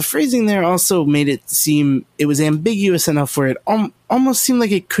 but the phrasing there also made it seem it was ambiguous enough where it almost seemed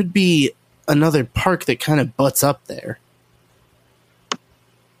like it could be another park that kind of butts up there.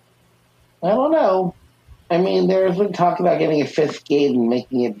 I don't know. I mean, there's been talk about getting a fifth gate and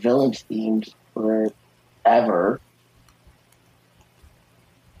making it village themed forever,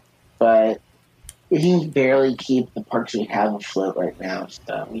 but we can barely keep the parks we have afloat right now,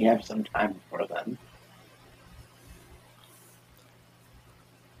 so we have some time before then.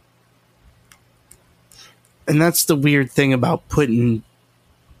 And that's the weird thing about putting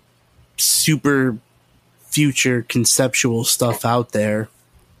super future conceptual stuff out there.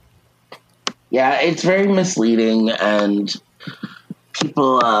 Yeah, it's very misleading, and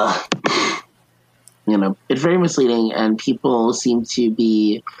people, it's very misleading, and people seem to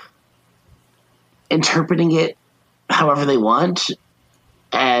be interpreting it however they want,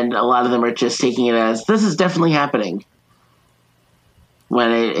 and a lot of them are just taking it as, this is definitely happening, when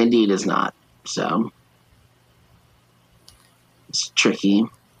it indeed is not. So, it's tricky.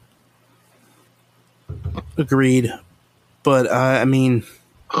 Agreed. But, I mean,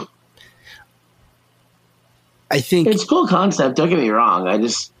 I think it's a cool concept, don't get me wrong. I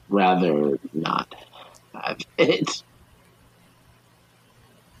just rather not have it.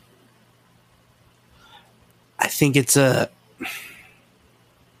 I think it's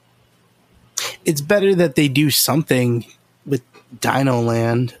better that they do something with Dino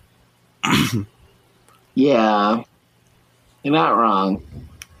Land. Yeah. You're not wrong.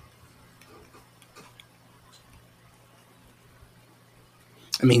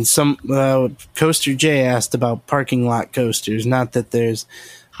 I mean, some Coaster J asked about parking lot coasters. Not that there's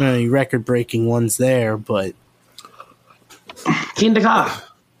any record-breaking ones there, but Kingda Ka.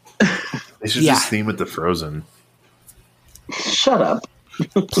 They should just theme it to Frozen. Shut up.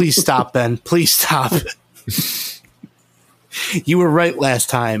 Please stop, Ben. Please stop. You were right last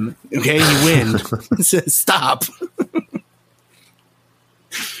time. Okay, you win. Stop.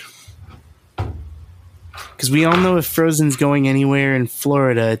 Because we all know if Frozen's going anywhere in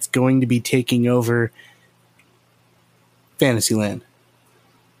Florida, it's going to be taking over Fantasyland.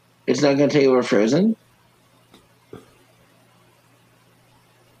 It's not going to take over Frozen?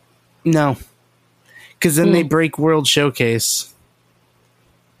 No. Because then they break World Showcase.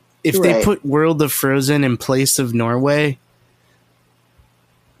 If they put World of Frozen in place of Norway,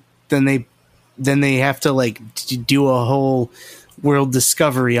 then they have to like do a whole World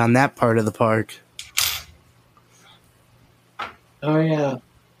Discovery on that part of the park. Oh yeah.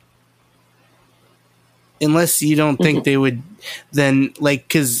 Unless you don't think they would then like,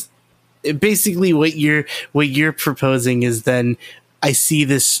 because basically what you're proposing is then I see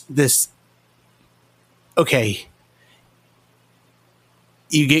this okay,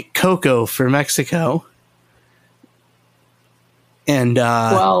 you get Coco for Mexico, and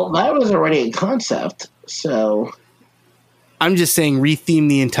well, that was already a concept, so I'm just saying retheme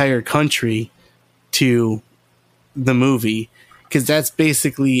the entire country to the movie, because that's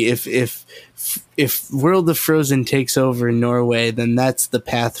basically if World of Frozen takes over in Norway, then that's the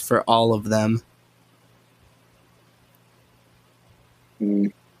path for all of them.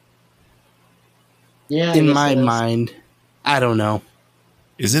 Yeah, in my mind, I don't know.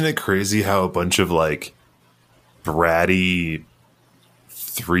 Isn't it crazy how a bunch of like bratty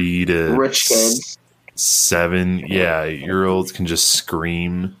 3 to rich kids, 7-year-olds can just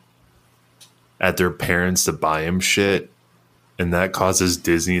scream at their parents to buy them shit, and that causes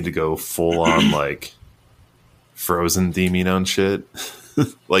Disney to go full on like Frozen theming on shit,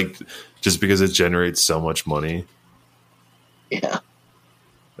 like just because it generates so much money. Yeah,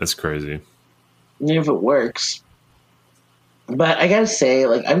 that's crazy. If it works. But I gotta say,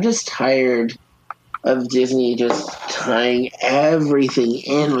 like, I'm just tired of Disney just tying everything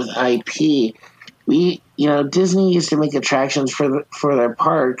in with IP. Disney used to make attractions for their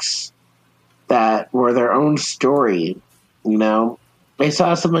parks that were their own story. I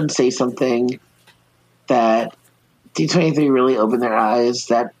saw someone say something that D23 really opened their eyes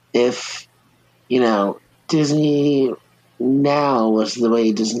that if Disney now was the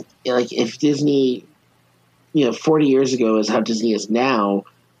way Disney, like if Disney 40 years ago is how Disney is now,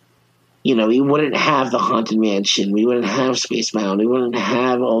 we wouldn't have the Haunted Mansion, we wouldn't have Space Mountain, we wouldn't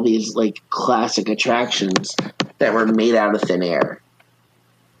have all these like classic attractions that were made out of thin air.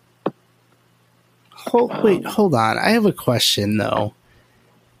 Hold on. I have a question though.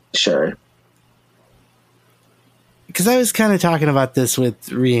 Sure. Because I was kind of talking about this with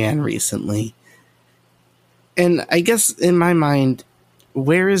Rianne recently. And I guess in my mind,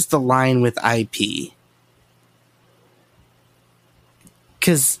 where is the line with IP?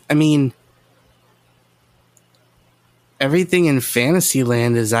 Because, I mean, everything in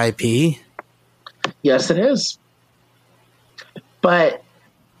Fantasyland is IP. Yes, it is. But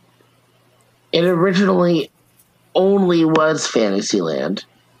it originally only was Fantasyland.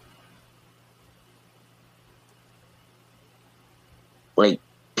 Like,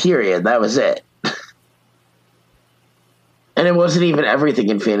 period. That was it. And it wasn't even everything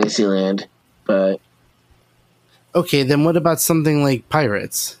in Fantasyland, but... Okay, then what about something like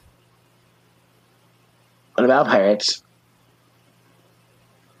Pirates? What about Pirates?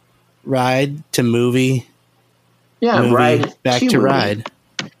 Ride to movie Yeah, movie, Ride Back 2 to movie. Ride.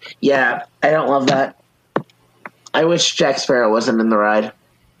 Yeah, I don't love that. I wish Jack Sparrow wasn't in the ride.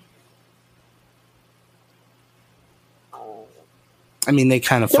 I mean, they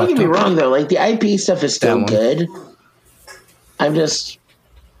kind of Don't fucked get me up. wrong, though. Like, the IP stuff is still That one. good. I'm just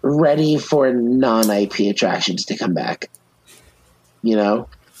ready for non-IP attractions to come back. You know?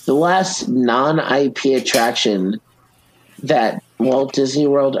 The last non-IP attraction that Walt Disney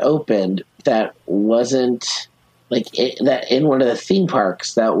World opened that wasn't like that in one of the theme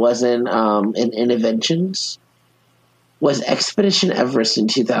parks that wasn't in Innoventions was Expedition Everest in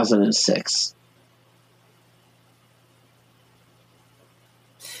 2006.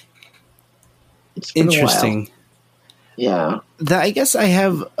 It's been Interesting. a while. Yeah. I guess I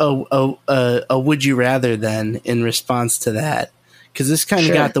have a would you rather then in response to that, because this kind of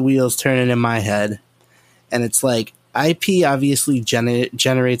Sure. got the wheels turning in my head, and it's like IP obviously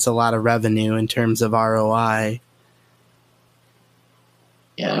generates a lot of revenue in terms of ROI,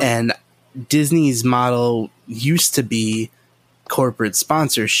 Yeah. and Disney's model used to be corporate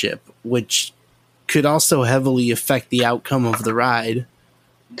sponsorship, which could also heavily affect the outcome of the ride,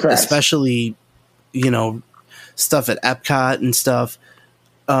 Correct. especially, stuff at Epcot and stuff.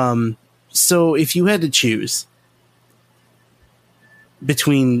 So if you had to choose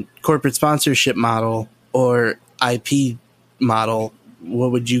between corporate sponsorship model or IP model,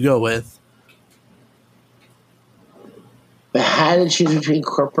 what would you go with? But had to choose between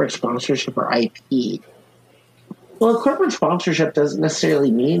corporate sponsorship or IP. Well, corporate sponsorship doesn't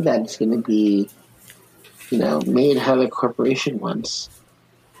necessarily mean that it's going to be, made how the corporation wants.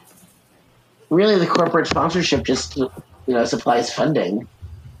 Really, the corporate sponsorship just, supplies funding.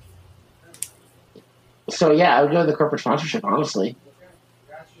 So, yeah, I would go with the corporate sponsorship, honestly.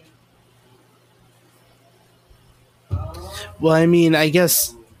 Well, I mean, I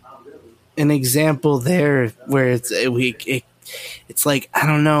guess an example there where it's like, I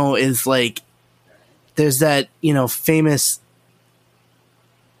don't know, is like there's that famous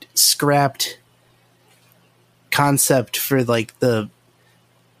scrapped concept for like the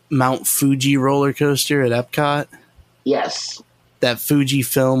Mount Fuji roller coaster at Epcot. Yes. That Fuji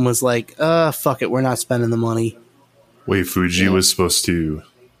film was like, fuck it, we're not spending the money. Wait, Fuji was supposed to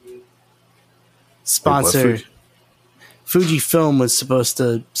Sponsor. Fuji? Fujifilm was supposed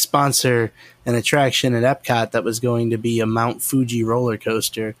to sponsor an attraction at Epcot that was going to be a Mount Fuji roller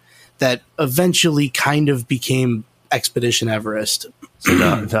coaster that eventually kind of became Expedition Everest. So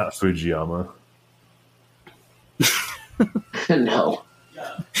not Fujiyama. No.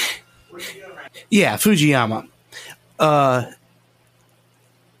 Yeah, Fujiyama.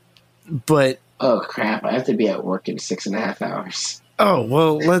 But Oh, crap. I have to be at work in 6.5 hours. oh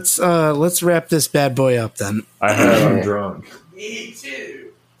well, let's wrap this bad boy up then. I have him drunk. Me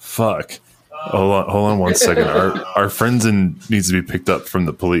too. Fuck. Hold on 1 second. Our friend needs to be picked up from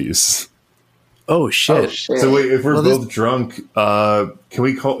the police. Oh shit! Oh, shit. So wait, if we're Well, both drunk, can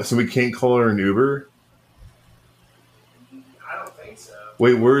we call? So we can't call her an Uber? I don't think so.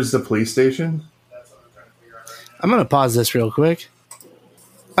 Wait, where's the police station? That's what I'm trying to figure out right I'm gonna pause this real quick.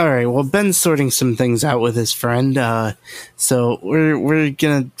 All right. Well, Ben's sorting some things out with his friend, so we're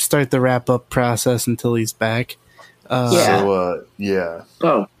gonna start the wrap up process until he's back. Yeah. So yeah.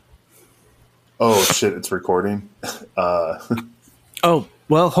 Oh, Oh shit! It's recording. Oh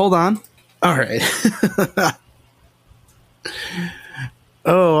well, hold on. All right.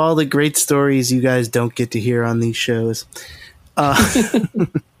 Oh, all the great stories you guys don't get to hear on these shows.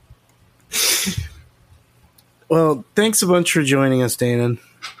 Well, thanks a bunch for joining us, Danon.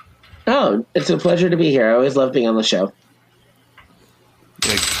 Oh, it's a pleasure to be here. I always love being on the show.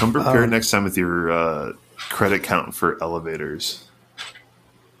 Yeah, come prepared next time with your credit count for elevators.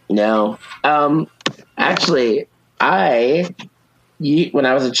 No. Actually, when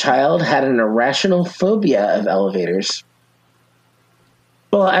I was a child, had an irrational phobia of elevators.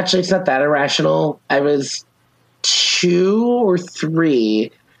 Well, actually, it's not that irrational. I was 2 or 3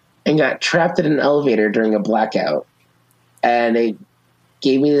 and got trapped in an elevator during a blackout. And it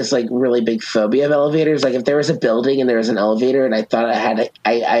gave me this like really big phobia of elevators. Like if there was a building and there was an elevator and I thought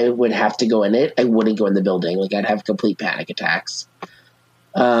I would have to go in it, I wouldn't go in the building. Like I'd have complete panic attacks.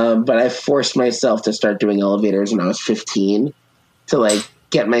 But I forced myself to start doing elevators when I was 15 to like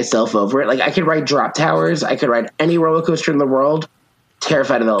get myself over it. Like I could ride drop towers. I could ride any roller coaster in the world.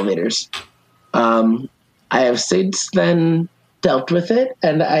 Terrified of elevators. I have since then dealt with it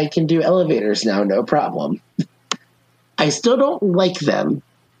and I can do elevators now. No problem. I still don't like them.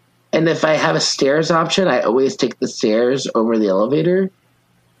 And if I have a stairs option, I always take the stairs over the elevator.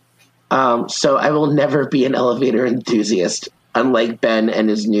 So I will never be an elevator enthusiast, unlike Ben and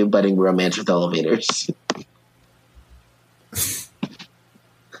his new budding romance with elevators.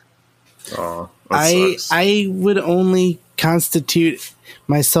 Oh, I would only constitute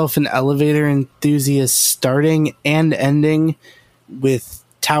myself an elevator enthusiast starting and ending with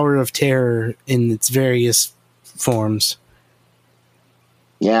Tower of Terror in its various forms.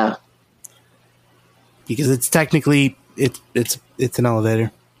 Yeah. Because it's technically it's an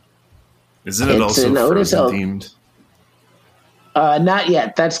elevator. Isn't it It's also an Otis Frozen themed? Not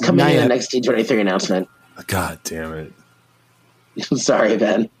yet. That's coming Not in yet. the next D23 announcement. God damn it. Sorry,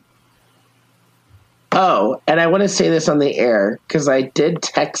 Ben. Oh, and I want to say this on the air because I did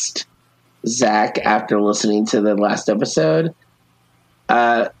text Zach after listening to the last episode.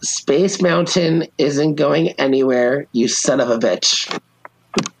 Space Mountain isn't going anywhere, you son of a bitch.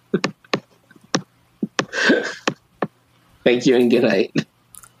 Thank you and good night.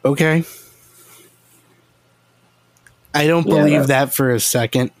 Okay. I don't Yeah, believe that for a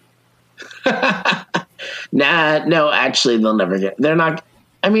second. Nah, no, actually, they'll never get. They're not.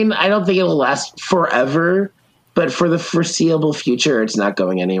 I mean, I don't think it'll last forever, but for the foreseeable future, it's not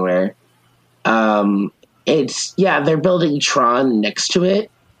going anywhere. They're building Tron next to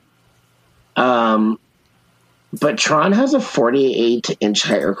it. But Tron has a 48-inch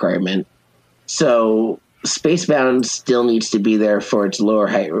height requirement, so Spacebound still needs to be there for its lower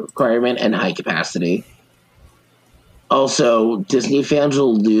height requirement and high capacity. Also, Disney fans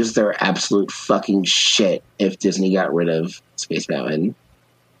will lose their absolute fucking shit if Disney got rid of Space Mountain.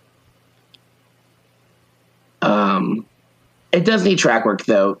 It does need track work,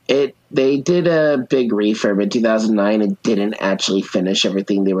 though. They did a big refurb in 2009 and didn't actually finish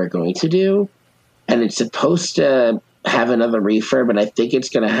everything they were going to do. And it's supposed to have another refurb, and I think it's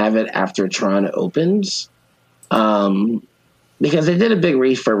going to have it after Tron opens. Because they did a big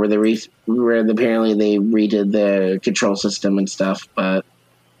refurb where apparently they redid the control system and stuff. But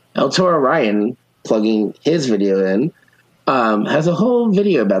El Toro Ryan, plugging his video in, has a whole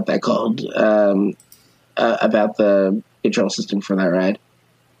video about that called about the control system for that ride.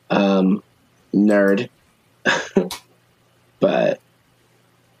 Nerd. But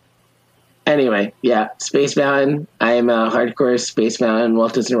anyway, yeah, Space Mountain. I am a hardcore Space Mountain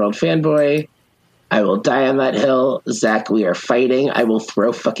Walt Disney World fanboy. I will die on that hill. Zach, we are fighting. I will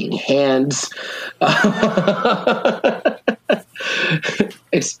throw fucking hands.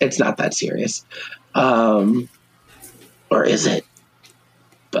 It's not that serious. Or is it?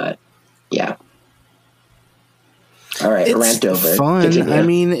 But, yeah. All right, It's rant over. fun. Continue. I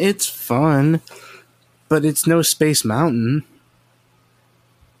mean, it's fun, but it's no Space Mountain.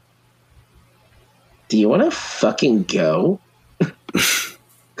 Do you want to fucking go?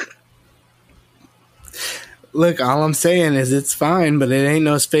 Look, all I'm saying is it's fine, but it ain't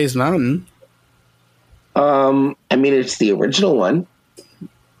no Space Mountain. I mean, it's the original one.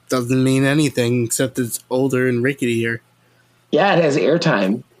 Doesn't mean anything except it's older and ricketier. Yeah, it has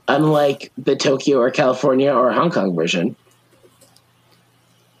airtime, unlike the Tokyo or California or Hong Kong version.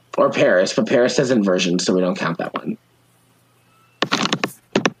 Or Paris, but Paris has inversion, so we don't count that one.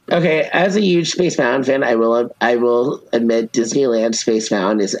 Okay, as a huge Space Mountain fan, I will admit Disneyland Space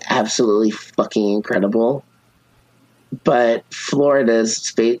Mountain is absolutely fucking incredible. But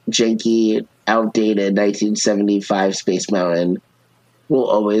Florida's janky, outdated 1975 Space Mountain will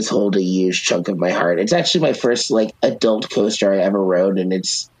always hold a huge chunk of my heart. It's actually my first adult coaster I ever rode, and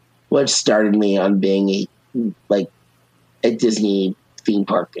it's what started me on being a Disney theme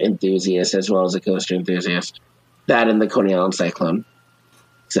park enthusiast as well as a coaster enthusiast. That and the Coney Island Cyclone.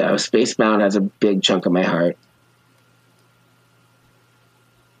 So Space Mountain has a big chunk of my heart,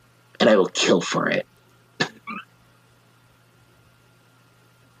 and I will kill for it.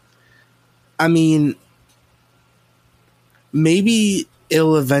 I mean, maybe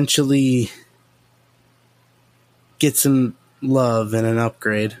it'll eventually get some love and an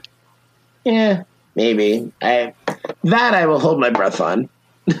upgrade. Yeah, maybe. I will hold my breath on.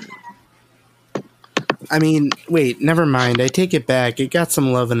 I mean, wait, never mind. I take it back. It got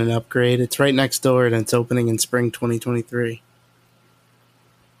some love and an upgrade. It's right next door, and it's opening in spring 2023.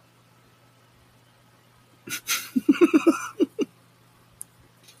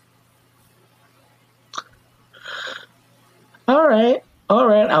 All right.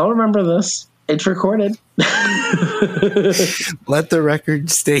 I'll remember this. It's recorded. Let the record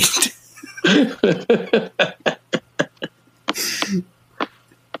state.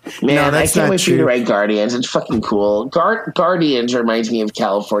 Man, No, I that's can't not wait for you to true. write Guardians. It's fucking cool. Guardians reminds me of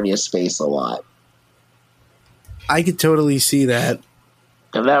California Space a lot. I could totally see that.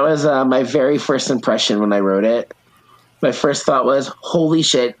 And that was my very first impression when I wrote it. My first thought was, holy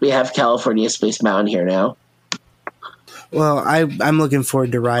shit, we have California Space Mountain here now. Well, I'm looking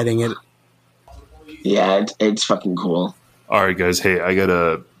forward to riding it. Yeah, it's fucking cool. All right, guys. Hey,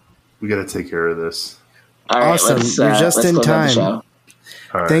 we gotta take care of this. All right, Awesome. You're just let's in close out the time. show.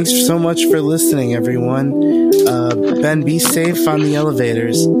 All right. Thanks so much for listening, everyone. Ben, be safe on the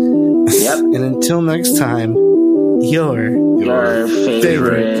elevators. Yep. And until next time, your Your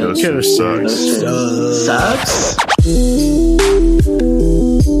favorite coaster sucks. sucks.